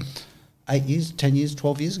were 8 years, 10 years,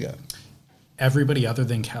 12 years ago. Everybody other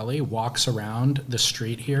than Kelly walks around the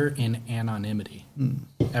street here in anonymity.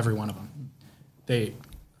 Every one of them.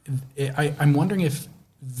 I'm wondering if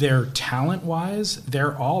they're talent-wise,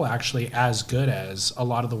 they're all actually as good as a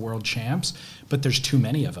lot of the world champs, but there's too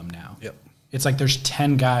many of them now. Yep. It's like there's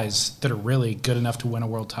 10 guys that are really good enough to win a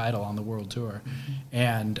world title on the world tour.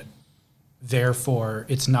 And therefore,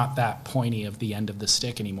 it's not that pointy of the end of the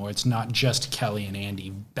stick anymore. It's not just Kelly and Andy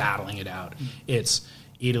battling it out. It's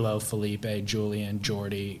Idolo, Felipe, Julian,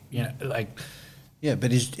 Jordy, Yeah,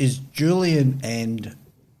 but is Julian and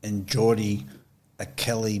Jordy a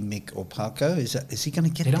Kelly, Mick, or Parko? Is he going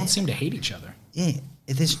to get? They don't seem to hate each other. Yeah,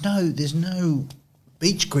 there's no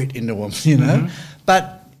beach grit into them,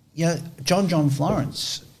 But John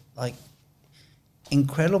Florence,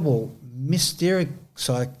 incredible, mysterious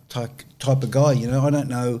type of guy. I don't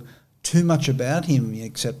know too much about him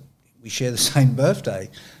except we share the same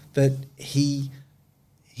birthday, but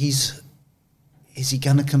is he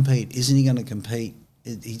going to compete? Isn't he going to compete?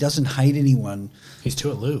 He doesn't hate anyone. He's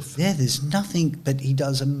too aloof. Yeah, there's nothing, but he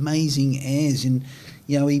does amazing airs. And,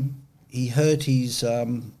 he hurt his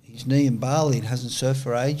knee in Bali and hasn't surfed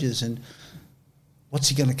for ages. And what's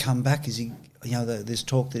he going to come back? Is he, there's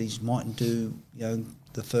talk that he mightn't do,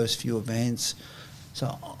 the first few events.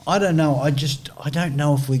 So I don't know. I don't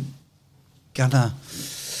know if we're going to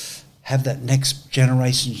have that next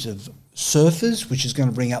generation of surfers, which is going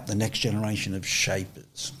to bring up the next generation of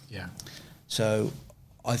shapers. Yeah. So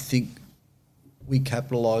I think we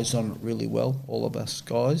capitalised on it really well, all of us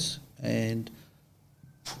guys, and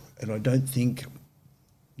I don't think,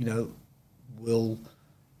 we'll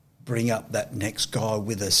bring up that next guy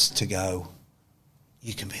with us to go,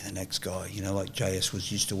 you can be the next guy, like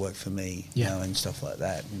JS used to work for me, and stuff like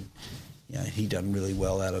that. And, he done really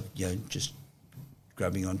well out of, just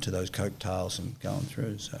grabbing onto those coattails and going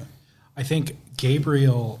through. So I think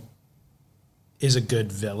Gabriel is a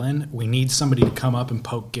good villain. We need somebody to come up and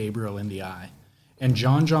poke Gabriel in the eye. And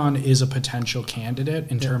John is a potential candidate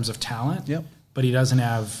in terms of talent, but he doesn't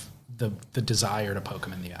have the desire to poke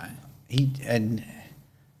him in the eye. And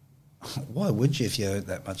why would you if you earned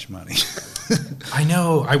that much money? I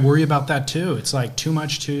know. I worry about that too. It's like too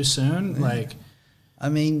much too soon. Yeah. I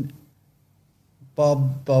mean,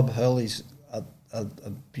 Bob Hurley's a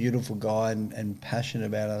beautiful guy and passionate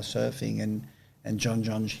about our surfing, and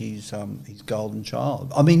John, he's golden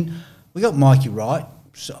child. I mean, we got Mikey Wright.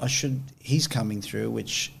 So he's coming through,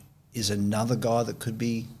 which is another guy that could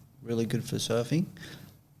be really good for surfing.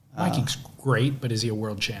 Mikey's great, but is he a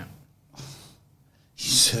world champ? He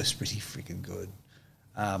surfs pretty freaking good.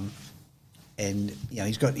 And,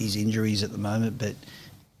 he's got his injuries at the moment, but,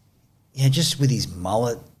 just with his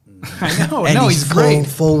mullet. I know, and he's full, great.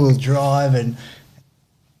 Full-wheel drive, and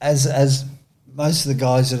as most of the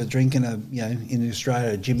guys that are drinking in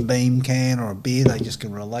Australia, a Jim Beam can or a beer, they just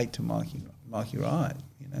can relate to Mikey Wright.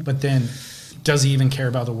 But then, does he even care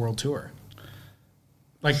about the World Tour?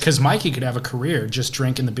 Like, because Mikey could have a career just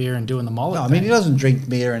drinking the beer and doing the mullet. No, I mean, he doesn't drink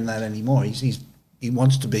beer and that anymore. He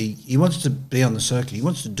wants to be on the circuit. He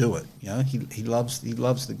wants to do it. He loves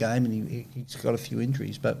the game, and he's got a few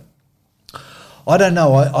injuries. But I don't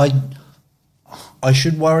know. I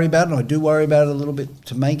should worry about it. And I do worry about it a little bit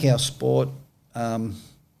to make our sport don't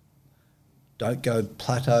go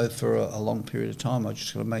plateau for a long period of time. I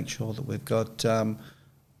just got to make sure that we've got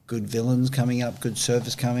good villains coming up, good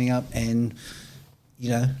surfers coming up, and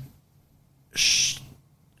shapers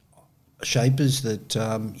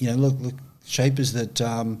that shapers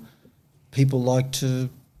that people like to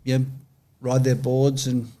ride their boards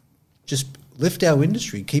and just lift our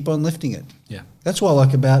industry, keep on lifting it. Yeah, that's what I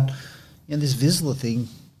like about this Vizsla thing.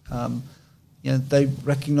 They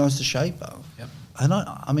recognise the shaper. Yep. And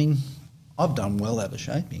I mean, I've done well out of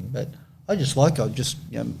shaping, but I just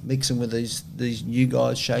mixing with these new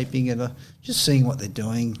guys shaping and just seeing what they're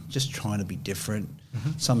doing, just trying to be different.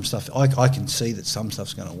 Mm-hmm. Some stuff I can see that some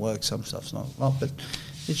stuff's going to work, some stuff's not, but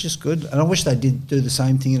it's just good. And I wish they did do the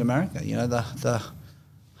same thing in America. The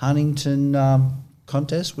Huntington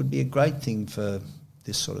contest would be a great thing for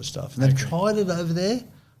this sort of stuff. And they've tried it over there.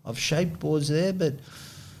 I've shaped boards there, but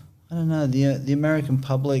I don't know, the American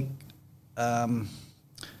public.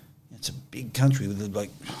 It's a big country with like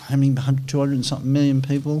how many 200 and something million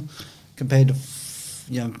people compared to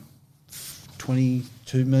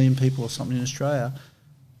 22 million people or something in Australia.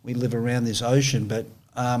 We live around this ocean, but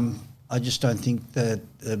I just don't think that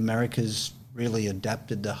America's really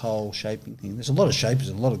adapted the whole shaping thing. There's a lot of shapers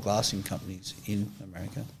and a lot of glassing companies in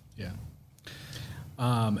America. Yeah.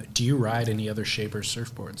 Do you ride any other shapers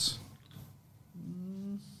surfboards?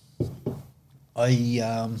 What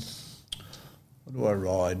do I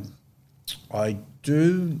ride? I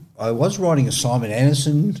was riding a Simon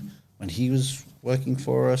Anderson when he was working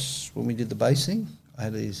for us when we did the basing. I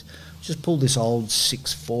had just pulled this old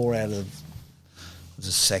 6.4 out of, it was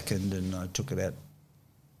a second, and I took it out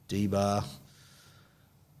D-bar.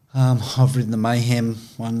 I've ridden the Mayhem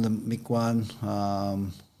one, the Mick one.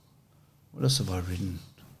 What else have I ridden?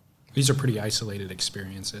 These are pretty isolated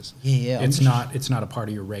experiences. Yeah. It's not a part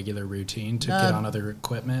of your regular routine to get on other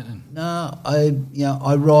equipment. No,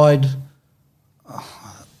 I ride.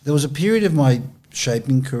 There was a period of my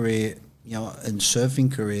shaping career, and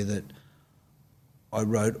surfing career that I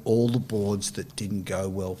rode all the boards that didn't go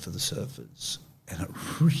well for the surfers, and it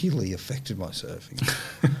really affected my surfing.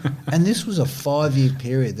 And this was a 5-year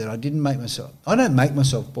period that I didn't make myself. I don't make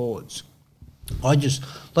myself boards. I just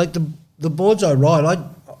like the boards I ride.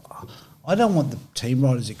 I don't want the team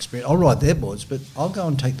riders' experience. I'll ride their boards, but I'll go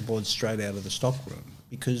and take the boards straight out of the stock room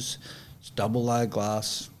because it's double layer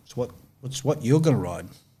glass. It's what you're going to ride,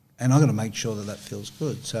 and I'm going to make sure that feels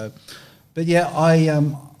good. So, but yeah,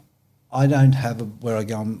 I don't have where I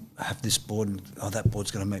go and have this board and that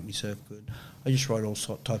board's going to make me surf good. I just ride all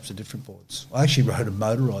types of different boards. I actually rode a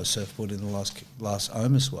motorised surfboard in the last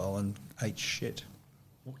Omaswell and ate shit.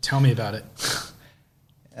 Tell me about it.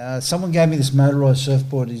 Someone gave me this motorised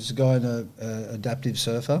surfboard. He's a guy, an adaptive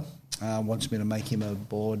surfer, wants me to make him a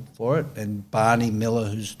board for it. And Barney Miller,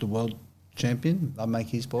 who's the world champion, I make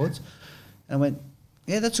his boards. And I went,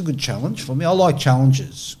 yeah, that's a good challenge for me. I like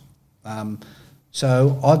challenges.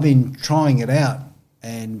 So I've been trying it out,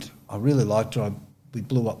 and I really liked it. We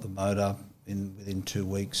blew up the motor within 2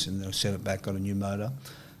 weeks, and then I sent it back on a new motor.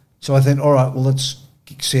 So I thought, all right, well, let's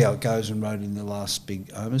see how it goes, and rode in the last big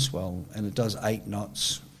Omaswell, and it does 8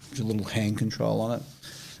 knots, with a little hand control on it.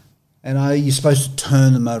 And you're supposed to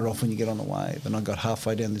turn the motor off when you get on the wave. And I got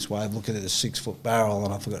halfway down this wave looking at a 6-foot barrel,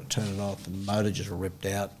 and I forgot to turn it off, and the motor just ripped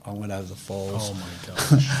out. I went over the falls. Oh, my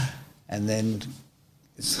gosh. And then,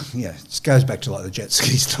 it goes back to like the jet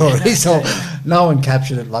ski story. So no one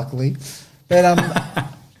captured it, luckily. But,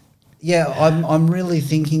 I'm really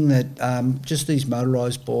thinking that just these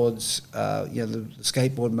motorised boards, the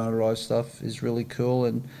skateboard motorised stuff is really cool.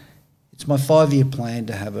 And it's my 5-year plan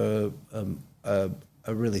to have a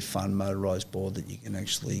really fun motorised board that you can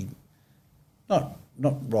actually not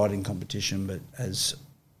ride in competition, but as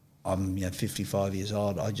I'm 55 years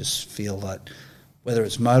old, I just feel that whether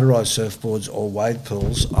it's motorised surfboards or wave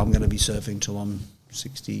pools, I'm going to be surfing till I'm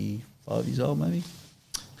 65 years old, maybe,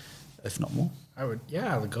 if not more. I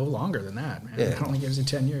would go longer than that, man. Yeah. It only gives you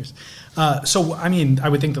 10 years. So, I mean, I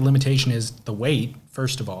would think the limitation is the weight,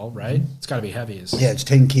 first of all, right? It's got to be heavy. It's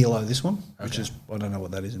 10 kilo, this one, which Okay. is, I don't know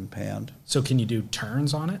what that is in pound. So can you do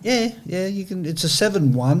turns on it? Yeah, you can. It's a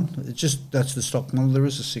 7.1. It's just, that's the stock model. There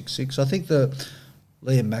is a 6.6. I think the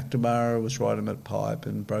Liam McNamara was riding them at Pipe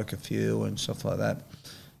and broke a few and stuff like that.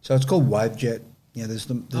 So it's called Wavejet. Yeah, there's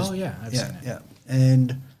I've seen it. Yeah,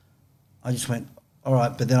 and I just went, all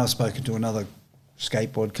right. But then I've spoken to another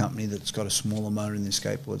skateboard company that's got a smaller motor in their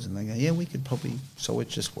skateboards, and they go, yeah, we could probably. So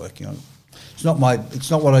it's just working on it. It's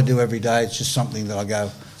not what I do every day. It's just something that I go,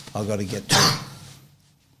 I've got to get to.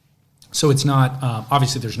 So it's not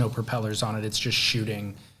obviously there's no propellers on it. It's just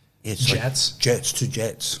shooting jets. Like jets to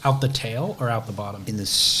jets out the tail or out the bottom in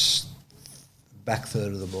the back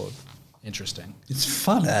third of the board. Interesting. It's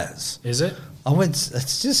fun as. Is it?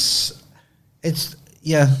 It's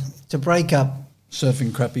to break up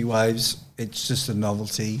surfing crappy waves. It's just a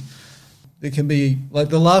novelty. It can be like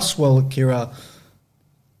the last swell at Kirra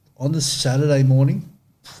on the Saturday morning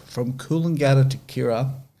from Coolangatta to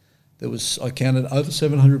Kirra. I counted over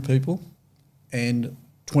 700 people and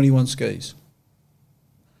 21 skis.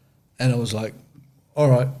 And I was like, all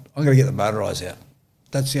right, I'm going to get the motorised out.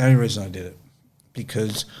 That's the only reason I did it,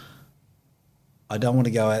 because I don't want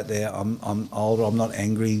to go out there. I'm older. I'm not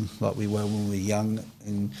angry like we were when we were young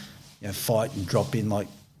and fight and drop in like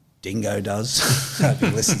Dingo does. I hope he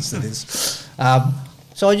listens to this.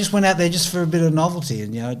 So I just went out there just for a bit of novelty,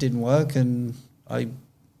 and it didn't work, and I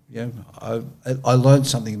learned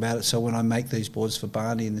something about it. So when I make these boards for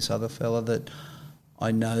Barney and this other fella, that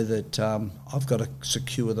I know that I've got to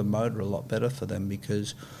secure the motor a lot better for them,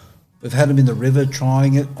 because we've had them in the river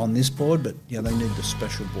trying it on this board, but they need the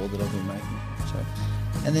special board that I've been making. So,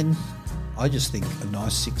 and then I just think a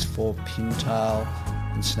nice 6.4 pintail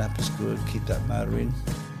and snap is good. Keep that motor in,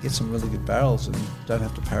 get some really good barrels, and don't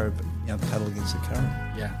have to paddle against the current.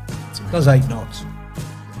 Yeah, it does 8 knots.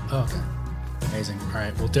 Oh, okay. Amazing. All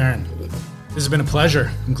right. Well, Darren, this has been a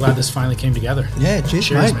pleasure. I'm glad this finally came together. Yeah, cheers,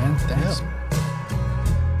 mate. Man. Thanks. Yeah.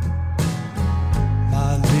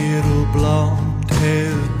 My little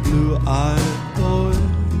blonde-haired, blue-eyed boy,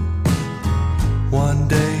 one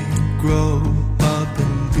day grow up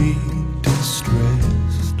and be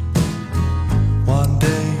distressed. One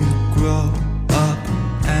day grow up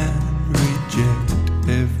and reject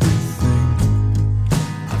everything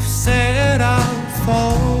I've set out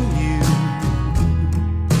for you.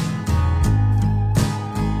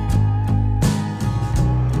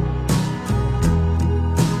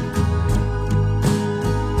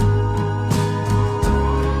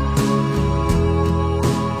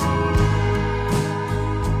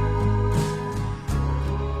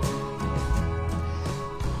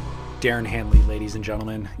 Darren Handley, ladies and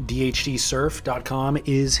gentlemen. DHDsurf.com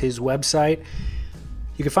is his website.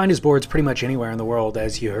 You can find his boards pretty much anywhere in the world,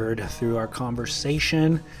 as you heard through our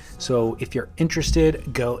conversation. So if you're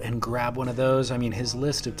interested, go and grab one of those. I mean, his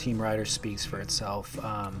list of team riders speaks for itself.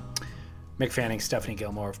 Mick Fanning, Stephanie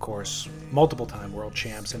Gilmore, of course, multiple-time world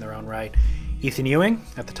champs in their own right. Ethan Ewing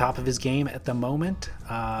at the top of his game at the moment.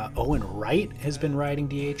 Owen Wright has been riding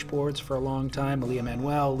DH boards for a long time. Leah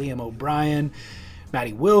Manuel, Liam O'Brien,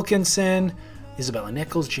 Maddie Wilkinson, Isabella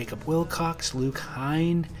Nichols, Jacob Wilcox, Luke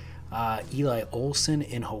Hine, Eli Olson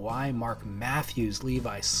in Hawaii, Mark Matthews,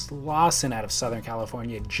 Levi Slauson out of Southern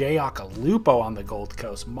California, Jay Akalupo on the Gold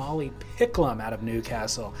Coast, Molly Picklum out of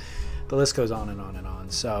Newcastle. The list goes on and on and on.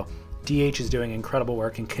 So DH is doing incredible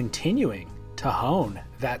work and continuing to hone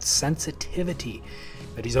that sensitivity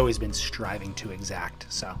that he's always been striving to exact.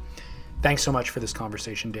 So thanks so much for this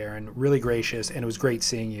conversation, Darren. Really gracious, and it was great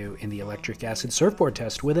seeing you in the electric acid surfboard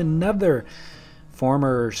test with another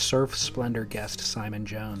former Surf Splendor guest, Simon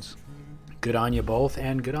Jones. Good on you both,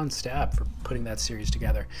 and good on Stab for putting that series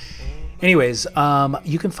together. Anyways,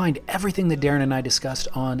 you can find everything that Darren and I discussed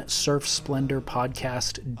on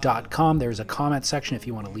surfsplendorpodcast.com. There's a comment section if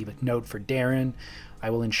you want to leave a note for Darren. I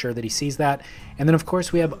will ensure that he sees that. And then, of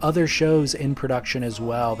course, we have other shows in production as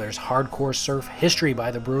well. There's Hardcore Surf History by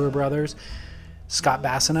the Brewer Brothers. Scott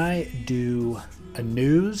Bass and I do a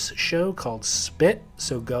news show called Spit,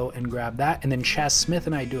 so go and grab that. And then Chaz Smith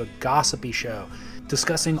and I do a gossipy show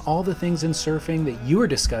discussing all the things in surfing that you are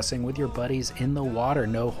discussing with your buddies in the water,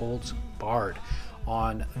 no holds barred,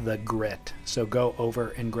 on the grit. So go over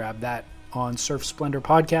and grab that on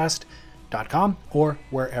surfsplendorpodcast.com or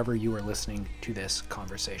wherever you are listening to this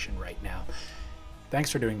conversation right now. Thanks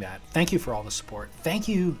for doing that. Thank you for all the support. Thank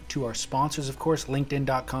you to our sponsors, of course,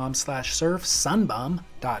 linkedin.com/surf,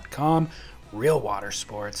 sunbum.com,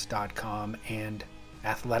 realwatersports.com, and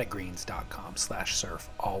athleticgreens.com/surf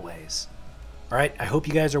always. All right, I hope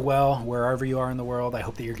you guys are well wherever you are in the world. I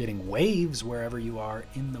hope that you're getting waves wherever you are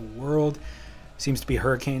in the world. Seems to be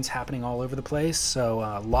hurricanes happening all over the place,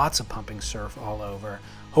 so lots of pumping surf all over.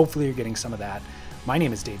 Hopefully you're getting some of that. My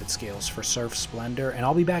name is David Scales for Surf Splendor, and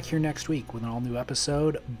I'll be back here next week with an all-new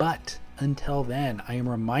episode. But until then, I am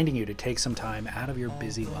reminding you to take some time out of your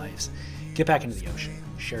busy lives, get back into the ocean,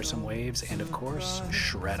 share some waves, and of course,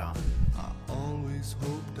 shred on. I always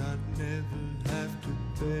hoped I'd never have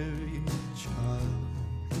to bury a child.